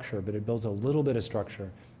much structure, but it builds a little bit of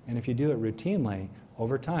structure. And if you do it routinely,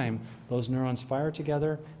 over time, those neurons fire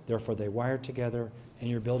together, therefore they wire together, and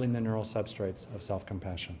you're building the neural substrates of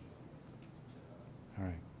self-compassion. All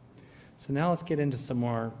right. So now let's get into some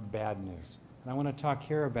more bad news. And I want to talk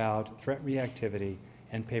here about threat reactivity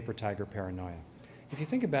and paper tiger paranoia. If you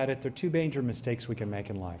think about it, there are two major mistakes we can make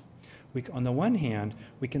in life. On the one hand,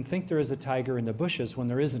 we can think there is a tiger in the bushes when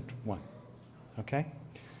there isn't one. Okay?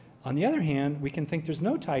 On the other hand, we can think there's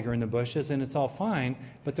no tiger in the bushes and it's all fine,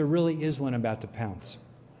 but there really is one about to pounce.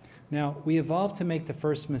 Now, we evolved to make the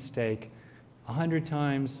first mistake 100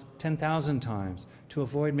 times, 10,000 times, to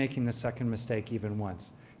avoid making the second mistake even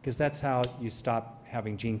once, because that's how you stop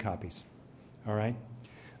having gene copies. All right?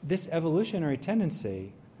 This evolutionary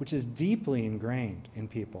tendency, which is deeply ingrained in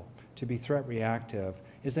people to be threat reactive,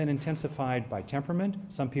 is then intensified by temperament.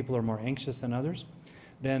 Some people are more anxious than others.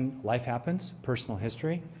 Then life happens, personal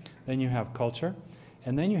history. Then you have culture.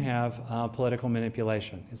 And then you have political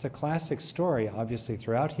manipulation. It's a classic story, obviously,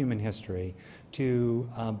 throughout human history to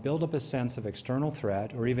build up a sense of external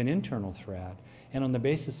threat or even internal threat, and on the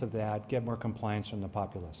basis of that, get more compliance from the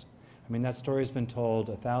populace. I mean, that story has been told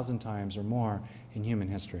 1,000 times or more in human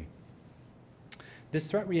history. This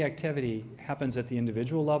threat reactivity happens at the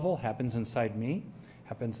individual level, happens inside me,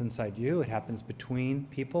 happens inside you, it happens between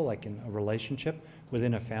people, like in a relationship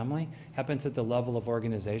within a family, happens at the level of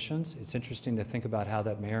organizations. It's interesting to think about how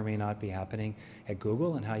that may or may not be happening at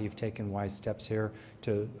Google and how you've taken wise steps here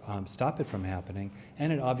to stop it from happening.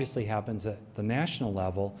 And it obviously happens at the national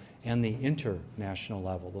level and the international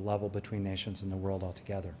level, the level between nations and the world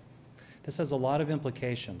altogether. This has a lot of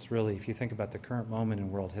implications, really, if you think about the current moment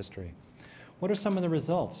in world history. What are some of the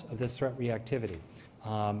results of this threat reactivity,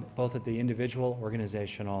 both at the individual,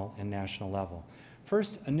 organizational, and national level?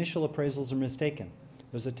 First, initial appraisals are mistaken.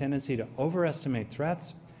 There's a tendency to overestimate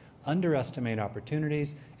threats, underestimate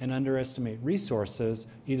opportunities, and underestimate resources,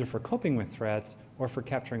 either for coping with threats or for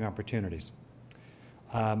capturing opportunities.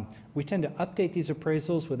 We tend to update these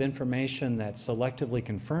appraisals with information that selectively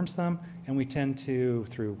confirms them, and we tend to,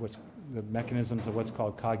 through the mechanisms of what's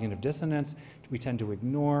called cognitive dissonance, we tend to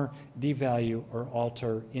ignore, devalue, or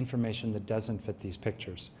alter information that doesn't fit these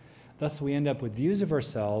pictures. Thus, we end up with views of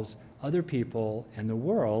ourselves, other people, and the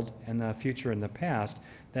world, and the future and the past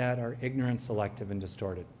that are ignorant, selective, and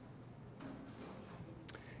distorted.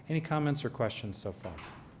 Any comments or questions so far?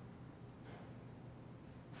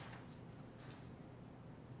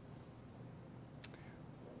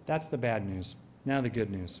 That's the bad news. Now the good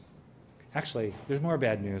news. Actually, there's more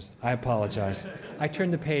bad news. I apologize. I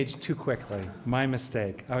turned the page too quickly. My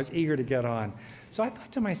mistake. I was eager to get on. So I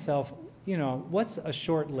thought to myself, you know, what's a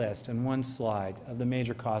short list in one slide of the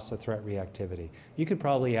major costs of threat reactivity? You could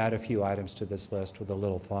probably add a few items to this list with a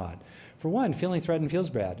little thought. For one, feeling threatened feels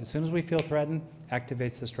bad. As soon as we feel threatened,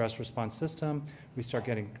 activates the stress response system. We start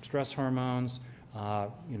getting stress hormones.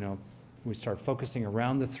 We start focusing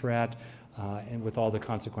around the threat and with all the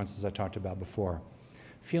consequences I talked about before.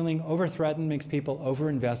 Feeling over-threatened makes people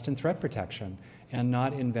over-invest in threat protection and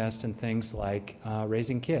not invest in things like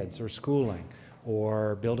raising kids or schooling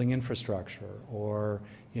or building infrastructure, or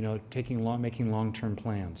making long-term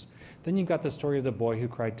plans. Then you've got the story of the boy who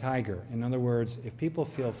cried tiger. In other words, if people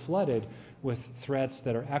feel flooded with threats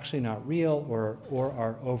that are actually not real or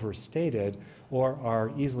are overstated or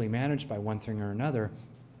are easily managed by one thing or another,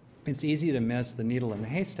 it's easy to miss the needle in the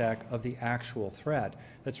haystack of the actual threat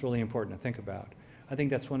that's really important to think about. I think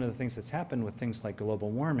that's one of the things that's happened with things like global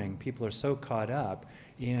warming. People are so caught up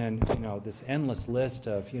in this endless list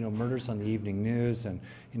of murders on the evening news and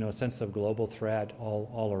a sense of global threat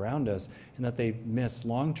all around us, and that they miss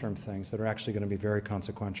long-term things that are actually going to be very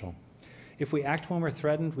consequential. If we act when we're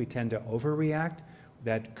threatened, we tend to overreact.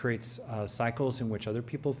 That creates cycles in which other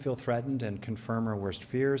people feel threatened and confirm our worst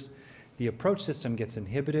fears. The approach system gets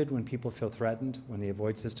inhibited when people feel threatened, when the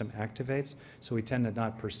avoid system activates, so we tend to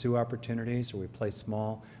not pursue opportunities, or we play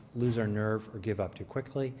small, lose our nerve, or give up too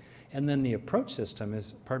quickly. And then the approach system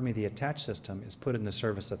the attach system is put in the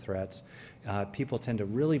service of threats. People tend to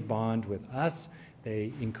really bond with us.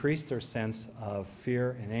 They increase their sense of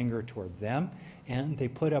fear and anger toward them, and they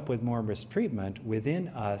put up with more mistreatment within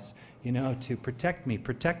us, to protect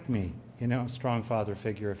me, strong father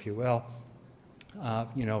figure, if you will,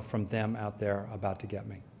 from them out there about to get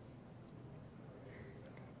me.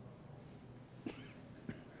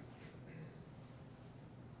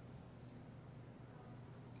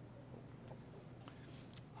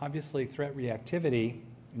 Obviously, threat reactivity,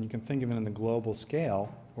 and you can think of it on the global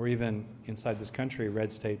scale, or even inside this country,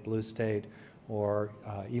 red state, blue state, or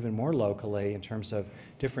even more locally in terms of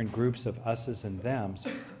different groups of us's and them's.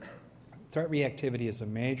 Threat reactivity is a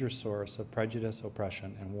major source of prejudice,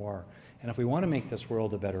 oppression, and war. And if we want to make this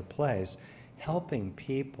world a better place, helping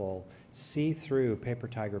people see through paper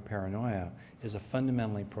tiger paranoia is a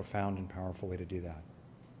fundamentally profound and powerful way to do that.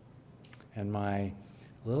 And my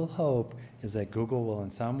little hope is that Google will,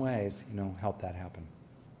 in some ways, help that happen.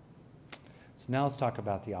 So now let's talk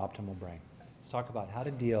about the optimal brain. Let's talk about how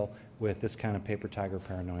to deal with this kind of paper tiger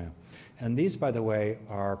paranoia. And these, by the way,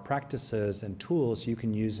 are practices and tools you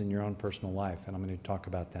can use in your own personal life, and I'm going to talk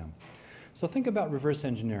about them. So think about reverse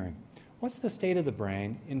engineering. What's the state of the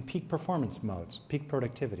brain in peak performance modes, peak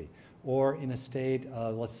productivity, or in a state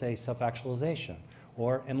of, let's say, self-actualization,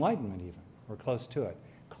 or enlightenment even, or close to it?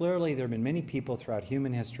 Clearly, there have been many people throughout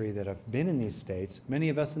human history that have been in these states. Many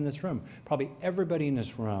of us in this room, probably everybody in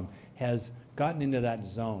this room, has gotten into that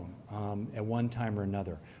zone at one time or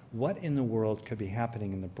another. What in the world could be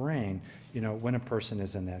happening in the brain, when a person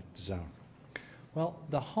is in that zone? Well,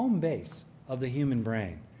 the home base of the human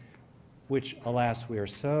brain, which, alas, we are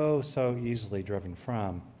so easily driven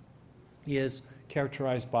from, is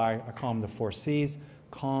characterized by, I call them the 4 C's: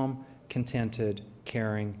 calm, contented,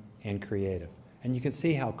 caring, and creative. And you can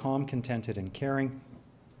see how calm, contented, and caring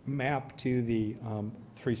map to the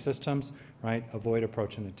 3 systems, right? Avoid,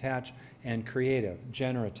 approach, and attach. And creative,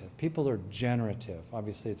 generative. People are generative.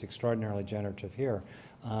 Obviously, it's extraordinarily generative here.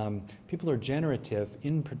 People are generative,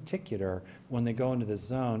 in particular, when they go into the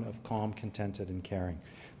zone of calm, contented, and caring.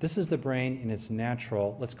 This is the brain in its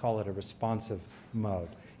natural, let's call it a responsive mode.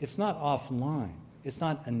 It's not offline. It's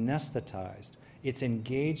not anesthetized. It's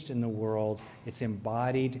engaged in the world, it's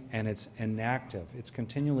embodied, and it's inactive. It's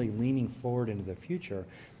continually leaning forward into the future,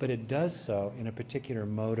 but it does so in a particular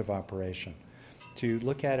mode of operation. To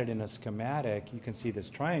look at it in a schematic, you can see this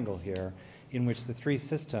triangle here in which the 3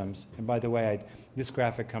 systems, and by the way, this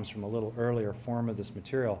graphic comes from a little earlier form of this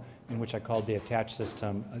material in which I called the attached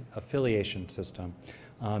system affiliation system.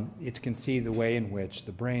 It can see the way in which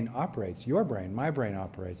the brain operates, your brain, my brain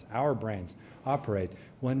operates, our brains operate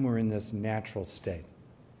when we're in this natural state.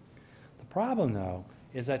 The problem, though,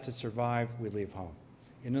 is that to survive, we leave home.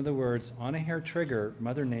 In other words, on a hair trigger,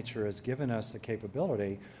 Mother Nature has given us the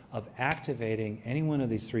capability of activating any one of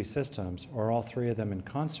these 3 systems, or all 3 of them in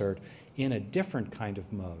concert, in a different kind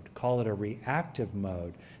of mode. Call it a reactive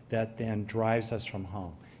mode that then drives us from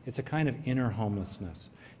home. It's a kind of inner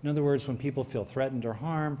homelessness. In other words, when people feel threatened or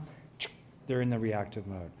harmed, they're in the reactive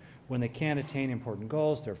mode. When they can't attain important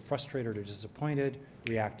goals, they're frustrated or disappointed,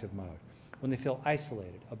 reactive mode. When they feel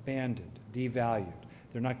isolated, abandoned, devalued,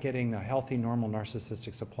 they're not getting the healthy, normal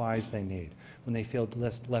narcissistic supplies they need. When they feel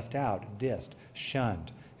left out, dissed,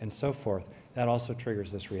 shunned, and so forth, that also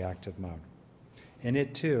triggers this reactive mode. And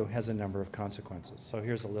it, too, has a number of consequences. So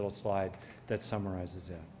here's a little slide that summarizes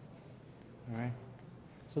it. All right?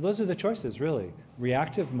 So those are the choices, really.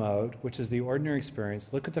 Reactive mode, which is the ordinary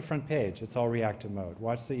experience. Look at the front page. It's all reactive mode.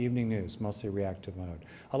 Watch the evening news, mostly reactive mode.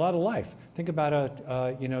 A lot of life. Think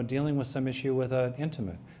about dealing with some issue with an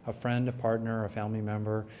intimate, a friend, a partner, a family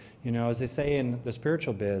member. As they say in the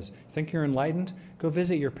spiritual biz, think you're enlightened? Go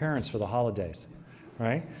visit your parents for the holidays,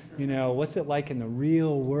 right? You know, what's it like in the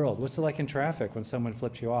real world? What's it like in traffic when someone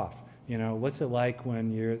flips you off? You know, what's it like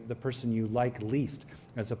when the person you like least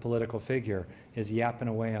as a political figure is yapping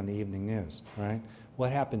away on the evening news, right?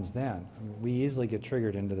 What happens then? I mean, we easily get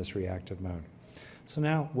triggered into this reactive mode. So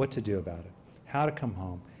now, what to do about it? How to come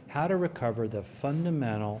home? How to recover the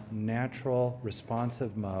fundamental, natural,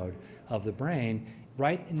 responsive mode of the brain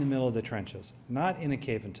right in the middle of the trenches, not in a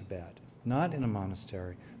cave in Tibet, not in a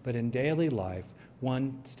monastery, but in daily life,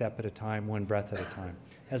 one step at a time, one breath at a time.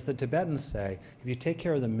 As the Tibetans say, if you take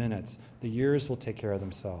care of the minutes, the years will take care of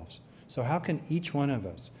themselves. So how can each one of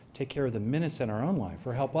us take care of the minutes in our own life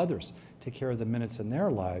or help others take care of the minutes in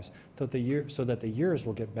their lives so that the years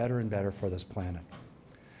will get better and better for this planet?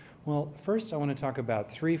 Well, first I want to talk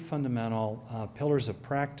about three fundamental pillars of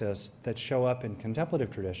practice that show up in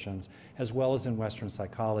contemplative traditions as well as in Western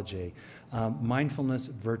psychology: mindfulness,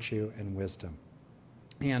 virtue, and wisdom.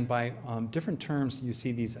 And by different terms, you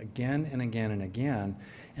see these again and again and again.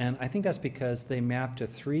 And I think that's because they map to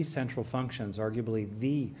three central functions, arguably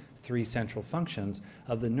the three central functions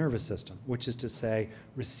of the nervous system, which is to say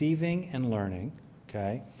receiving and learning,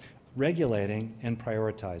 okay, regulating and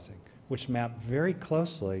prioritizing, which map very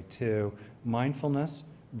closely to mindfulness,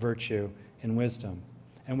 virtue, and wisdom,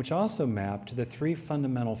 and which also map to the three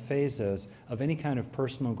fundamental phases of any kind of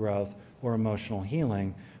personal growth or emotional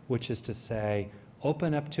healing, which is to say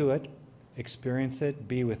open up to it, experience it,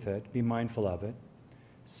 be with it, be mindful of it.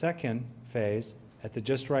 Second phase, at the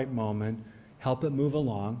just right moment, help it move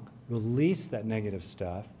along, release that negative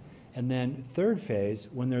stuff. And then third phase,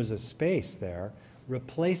 when there's a space there,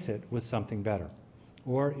 replace it with something better.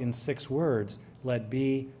 Or in 6 words, let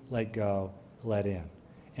be, let go, let in.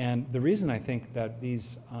 And the reason I think that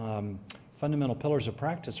these fundamental pillars of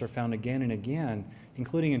practice are found again and again,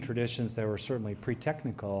 including in traditions that were certainly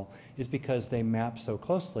pre-technical, is because they map so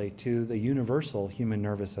closely to the universal human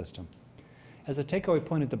nervous system. As a takeaway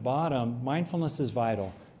point at the bottom, mindfulness is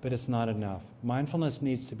vital, but it's not enough. Mindfulness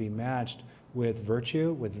needs to be matched with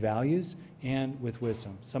virtue, with values, and with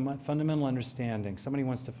wisdom. Some fundamental understanding. Somebody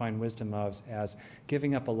wants to find wisdom as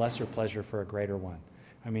giving up a lesser pleasure for a greater one.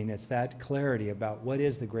 I mean, it's that clarity about what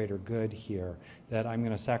is the greater good here that I'm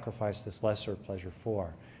going to sacrifice this lesser pleasure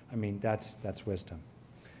for. I mean, that's wisdom.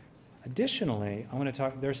 Additionally, I want to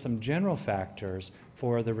talk, there's some general factors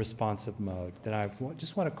for the responsive mode that I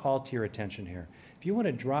just want to call to your attention here. If you want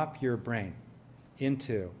to drop your brain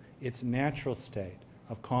into its natural state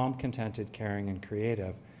of calm, contented, caring, and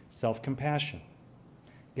creative, self-compassion,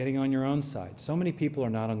 getting on your own side. So many people are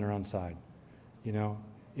not on their own side, you know.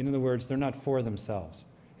 In other words, they're not for themselves.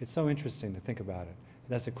 It's so interesting to think about it.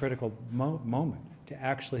 That's a critical moment to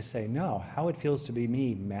actually say, no, how it feels to be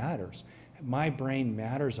me matters. My brain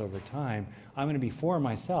matters over time. I'm going to be for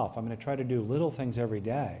myself. I'm going to try to do little things every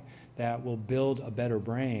day that will build a better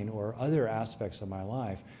brain or other aspects of my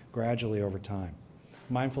life gradually over time.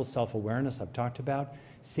 Mindful self-awareness I've talked about.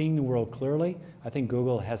 Seeing the world clearly. I think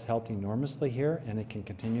Google has helped enormously here, and it can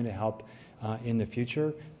continue to help in the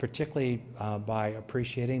future, particularly by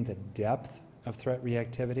appreciating the depth of threat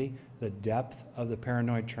reactivity, the depth of the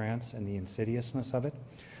paranoid trance and the insidiousness of it.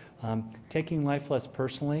 Taking life less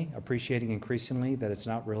personally, appreciating increasingly that it's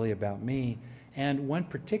not really about me. And one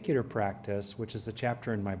particular practice, which is a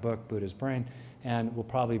chapter in my book, Buddha's Brain, and will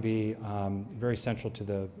probably be very central to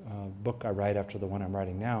the book I write after the one I'm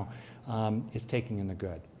writing now, is taking in the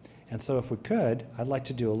good. And so if we could, I'd like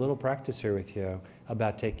to do a little practice here with you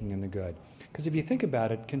about taking in the good. Because if you think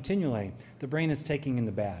about it, continually, the brain is taking in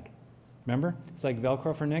the bad. Remember? It's like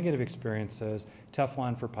Velcro for negative experiences,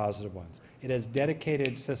 Teflon for positive ones. It has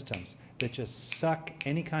dedicated systems that just suck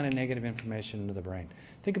any kind of negative information into the brain.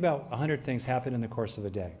 Think about 100 things happen in the course of a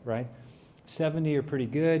day, right? 70 are pretty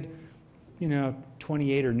good,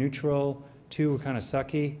 28 are neutral, 2 are kind of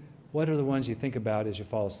sucky. What are the ones you think about as you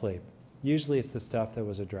fall asleep? Usually it's the stuff that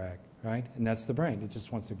was a drag, right? And that's the brain. It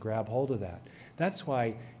just wants to grab hold of that. That's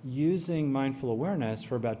why using mindful awareness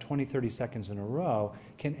for about 20, 30 seconds in a row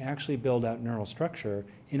can actually build out neural structure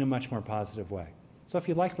in a much more positive way. So if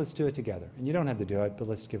you like, let's do it together. And you don't have to do it, but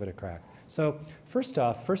let's give it a crack. So first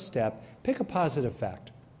off, first step, pick a positive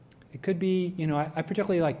fact. It could be, I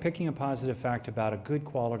particularly like picking a positive fact about a good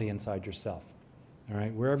quality inside yourself. All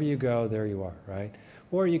right, wherever you go, there you are, right?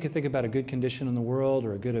 Or you could think about a good condition in the world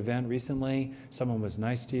or a good event recently. Someone was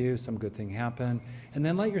nice to you, some good thing happened, and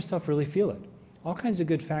then let yourself really feel it. All kinds of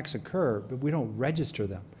good facts occur, but we don't register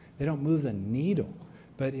them. They don't move the needle.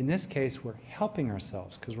 But in this case, we're helping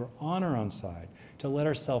ourselves because we're on our own side to let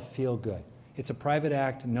ourselves feel good. It's a private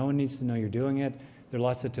act. No one needs to know you're doing it. There are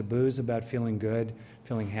lots of taboos about feeling good,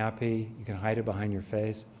 feeling happy. You can hide it behind your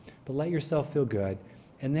face. But let yourself feel good.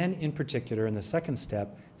 And then in particular, in the second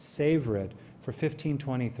step, savor it for 15,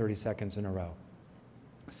 20, 30 seconds in a row.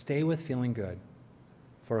 Stay with feeling good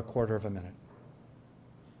for a quarter of a minute.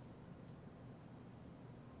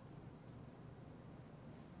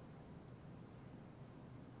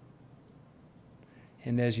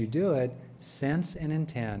 And as you do it, sense and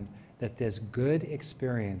intend that this good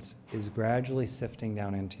experience is gradually sifting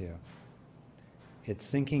down into you. It's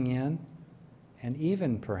sinking in and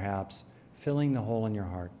even perhaps filling the hole in your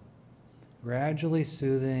heart. Gradually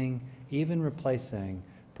soothing, even replacing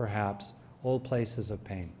perhaps old places of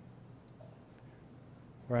pain.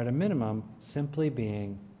 Or at a minimum, simply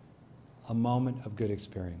being a moment of good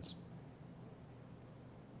experience.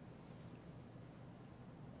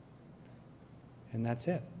 And that's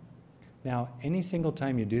it. Now, any single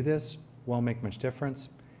time you do this won't make much difference.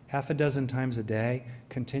 Half a dozen times a day,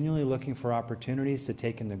 continually looking for opportunities to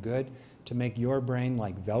take in the good, to make your brain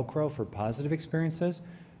like Velcro for positive experiences,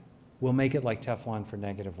 will make it like Teflon for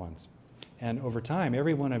negative ones. And over time,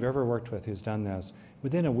 everyone I've ever worked with who's done this,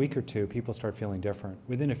 within a week or two, people start feeling different.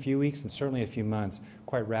 Within a few weeks, and certainly a few months,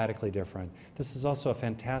 quite radically different. This is also a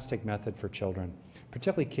fantastic method for children,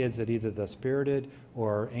 particularly kids at either the spirited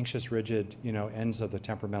or anxious, rigid, ends of the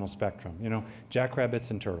temperamental spectrum. Jackrabbits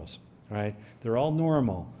and turtles, right? They're all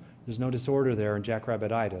normal. There's no disorder there in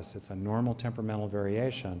jackrabbititis. It's a normal temperamental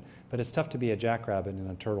variation, but it's tough to be a jackrabbit in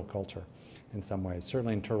a turtle culture in some ways,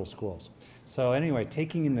 certainly in turtle schools. So anyway,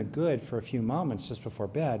 taking in the good for a few moments just before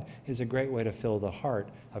bed is a great way to fill the heart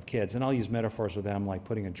of kids. And I'll use metaphors with them like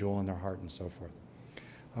putting a jewel in their heart and so forth.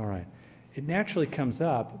 All right. It naturally comes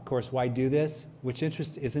up, of course, why do this? Which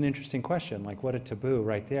is an interesting question, like what a taboo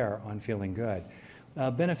right there on feeling good.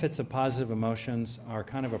 Benefits of positive emotions are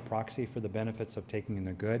kind of a proxy for the benefits of taking in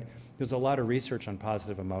the good. There's a lot of research on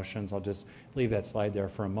positive emotions. I'll just leave that slide there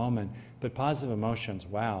for a moment. But positive emotions,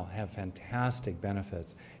 wow, have fantastic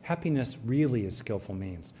benefits. Happiness really is skillful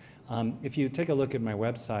means. If you take a look at my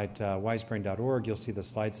website, wisebrain.org, you'll see the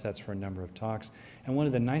slide sets for a number of talks. And one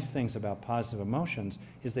of the nice things about positive emotions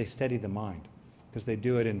is they steady the mind, because they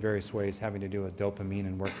do it in various ways having to do with dopamine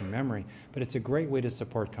and working memory. But it's a great way to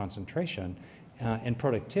support concentration and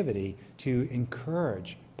productivity to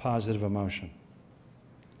encourage positive emotion.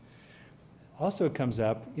 Also it comes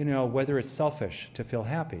up, whether it's selfish to feel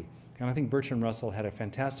happy. And I think Bertrand Russell had a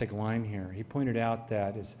fantastic line here. He pointed out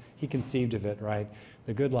that, as he conceived of it, right,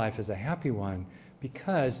 the good life is a happy one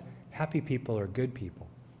because happy people are good people.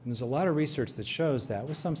 And there's a lot of research that shows that,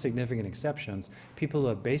 with some significant exceptions, people who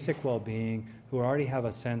have basic well-being, who already have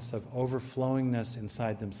a sense of overflowingness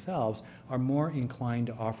inside themselves, are more inclined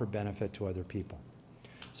to offer benefit to other people.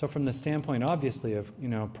 So from the standpoint, obviously, of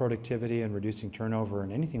productivity and reducing turnover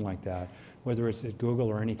and anything like that, whether it's at Google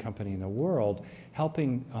or any company in the world,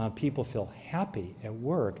 helping people feel happy at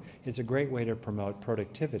work is a great way to promote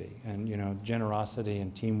productivity and generosity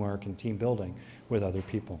and teamwork and team building with other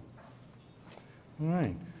people. All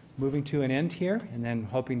right, moving to an end here, and then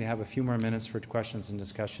hoping to have a few more minutes for questions and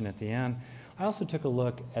discussion at the end. I also took a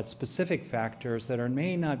look at specific factors that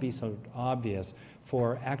may not be so obvious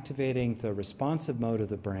for activating the responsive mode of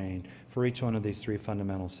the brain for each one of these three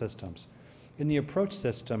fundamental systems. In the approach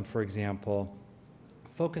system, for example,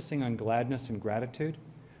 focusing on gladness and gratitude,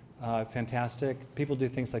 fantastic. People do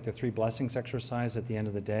things like the 3 blessings exercise at the end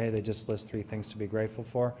of the day. They just list 3 things to be grateful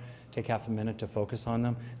for. Take half a minute to focus on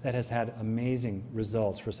them. That has had amazing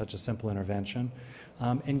results for such a simple intervention.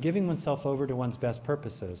 And giving oneself over to one's best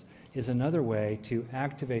purposes is another way to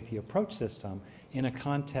activate the approach system in a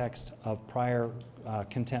context of prior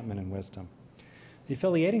contentment and wisdom. The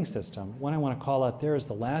affiliating system, one I want to call out there is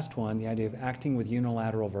the last one, the idea of acting with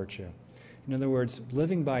unilateral virtue. In other words,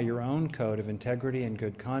 living by your own code of integrity and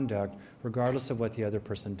good conduct, regardless of what the other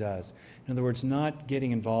person does. In other words, not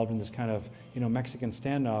getting involved in this kind of, Mexican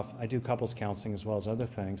standoff. I do couples counseling as well as other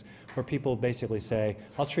things, where people basically say,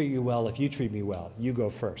 I'll treat you well if you treat me well. You go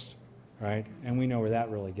first, right? And we know where that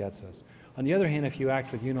really gets us. On the other hand, if you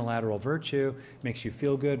act with unilateral virtue, it makes you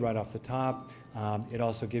feel good right off the top. It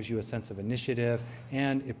also gives you a sense of initiative,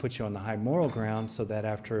 and it puts you on the high moral ground so that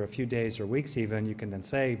after a few days or weeks even, you can then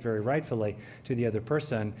say very rightfully to the other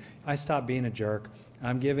person, I stopped being a jerk.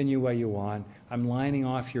 I'm giving you what you want. I'm lining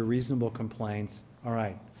off your reasonable complaints. All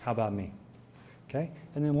right, how about me? Okay?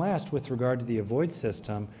 And then last, with regard to the avoid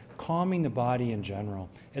system, calming the body in general.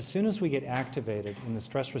 As soon as we get activated in the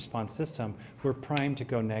stress response system, we're primed to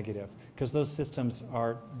go negative because those systems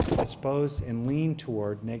are disposed and lean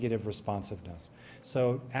toward negative responsiveness.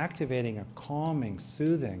 So activating a calming,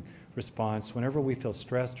 soothing response whenever we feel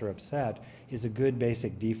stressed or upset is a good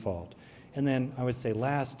basic default. And then I would say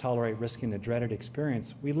last, tolerate risking the dreaded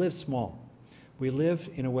experience. We live small. We live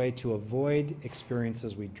in a way to avoid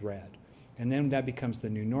experiences we dread. And then that becomes the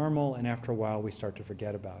new normal, and after a while we start to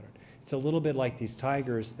forget about it. It's a little bit like these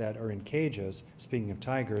tigers that are in cages. Speaking of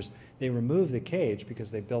tigers, they remove the cage because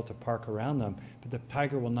they built a park around them, but the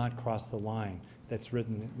tiger will not cross the line that's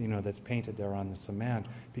written, that's painted there on the cement,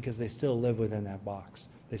 because they still live within that box.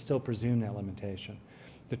 They still presume that limitation.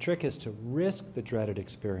 The trick is to risk the dreaded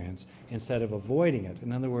experience instead of avoiding it.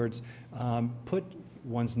 In other words, put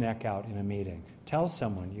one's neck out in a meeting. Tell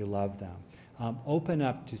someone you love them. Open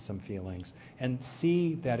up to some feelings and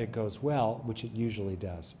see that it goes well, which it usually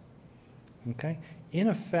does. Okay? In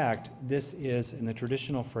effect, this is, in the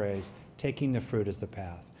traditional phrase, taking the fruit as the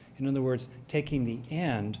path. In other words, taking the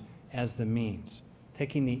end as the means.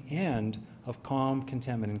 Taking the end of calm,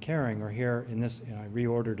 contentment, and caring, or here in this, I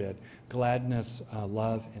reordered it, gladness,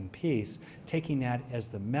 love, and peace, taking that as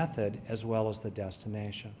the method as well as the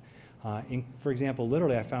destination. For example,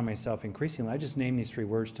 literally, I found myself increasingly, I just named these 3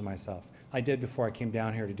 words to myself. I did before I came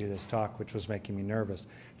down here to do this talk, which was making me nervous.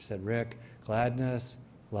 I said, Rick, gladness,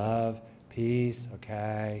 love, peace,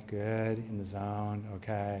 okay, good, in the zone,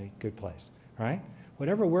 okay, good place, right?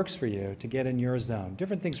 Whatever works for you to get in your zone.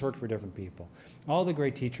 Different things work for different people. All the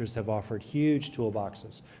great teachers have offered huge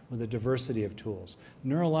toolboxes with a diversity of tools.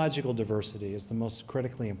 Neurological diversity is the most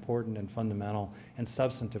critically important and fundamental and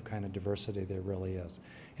substantive kind of diversity there really is.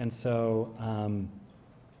 And so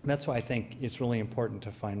that's why I think it's really important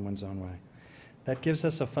to find one's own way. That gives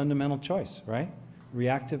us a fundamental choice, right?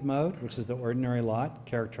 Reactive mode, which is the ordinary lot,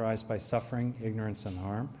 characterized by suffering, ignorance, and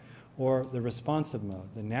harm, or the responsive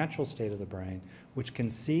mode, the natural state of the brain, which can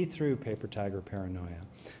see through paper tiger paranoia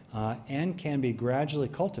and can be gradually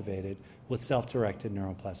cultivated with self-directed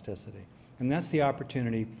neuroplasticity. And that's the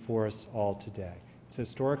opportunity for us all today. It's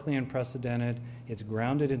historically unprecedented. It's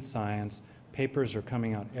grounded in science. Papers are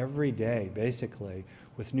coming out every day, basically,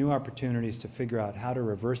 with new opportunities to figure out how to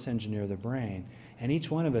reverse engineer the brain. And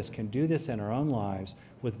each one of us can do this in our own lives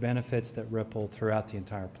with benefits that ripple throughout the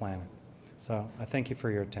entire planet. So I thank you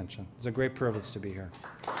for your attention. It's a great privilege to be here.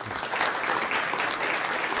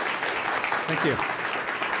 Thank you.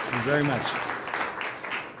 Thank you very much.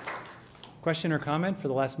 Question or comment for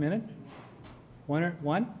the last minute?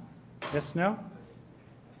 One? Yes, no?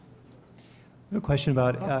 I have a question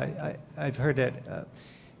about, I've heard that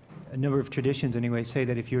a number of traditions anyway say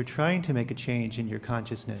that if you're trying to make a change in your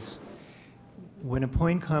consciousness, when a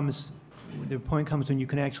point comes, the point comes when you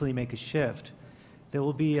can actually make a shift, there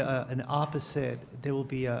will be an opposite, there will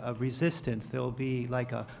be a resistance, there will be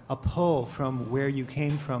like a pull from where you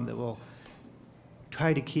came from that will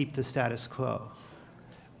try to keep the status quo.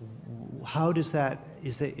 How does that,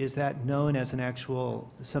 is that known as an actual,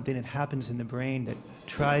 something that happens in the brain that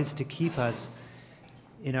tries to keep us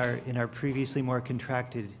in our previously more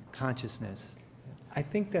contracted consciousness? I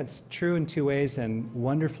think that's true in 2 ways and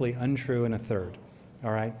wonderfully untrue in a third,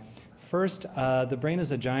 all right? First, the brain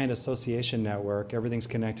is a giant association network. Everything's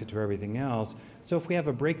connected to everything else. So if we have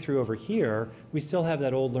a breakthrough over here, we still have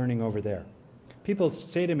that old learning over there. People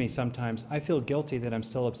say to me sometimes, I feel guilty that I'm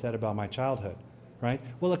still upset about my childhood, right?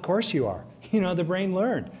 Well, of course you are. The brain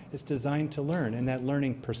learned. It's designed to learn, and that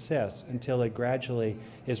learning persists until it gradually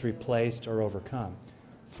is replaced or overcome.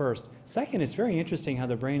 First. Second, it's very interesting how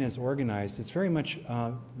the brain is organized. It's very much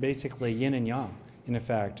basically yin and yang, in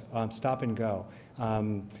effect, stop and go,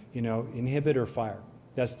 inhibit or fire.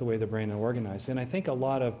 That's the way the brain is organized. And I think a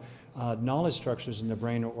lot of knowledge structures in the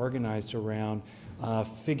brain are organized around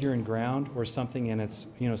figure and ground, or something in its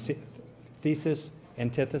thesis,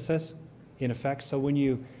 antithesis, in effect. So when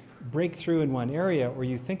you break through in one area or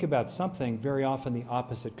you think about something, very often the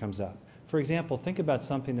opposite comes up. For example, think about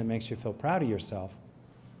something that makes you feel proud of yourself.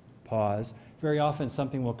 Pause. Very often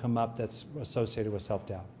something will come up that's associated with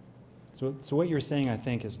self-doubt. So what you're saying, I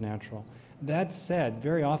think, is natural. That said,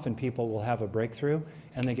 very often people will have a breakthrough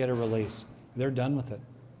and they get a release. They're done with it.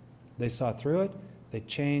 They saw through it, they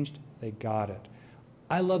changed, they got it.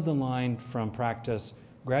 I love the line from Practice,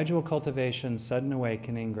 gradual cultivation, sudden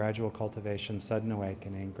awakening, gradual cultivation, sudden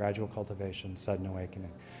awakening, gradual cultivation, sudden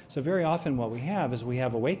awakening. So very often what we have is we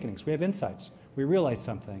have awakenings, we have insights, we realize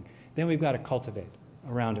something, then we've got to cultivate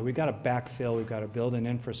around it. We've got to backfill, we've got to build an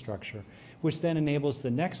infrastructure, which then enables the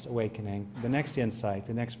next awakening, the next insight,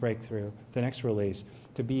 the next breakthrough, the next release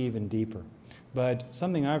to be even deeper. But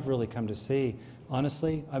something I've really come to see,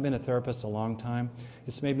 honestly, I've been a therapist a long time.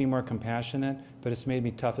 It's made me more compassionate, but it's made me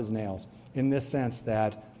tough as nails, in this sense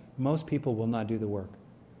that most people will not do the work.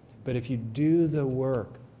 But if you do the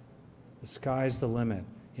work, the sky's the limit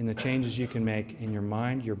in the changes you can make in your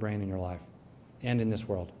mind, your brain, and your life, and in this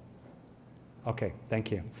world. Okay,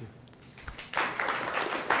 thank you.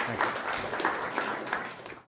 Thanks.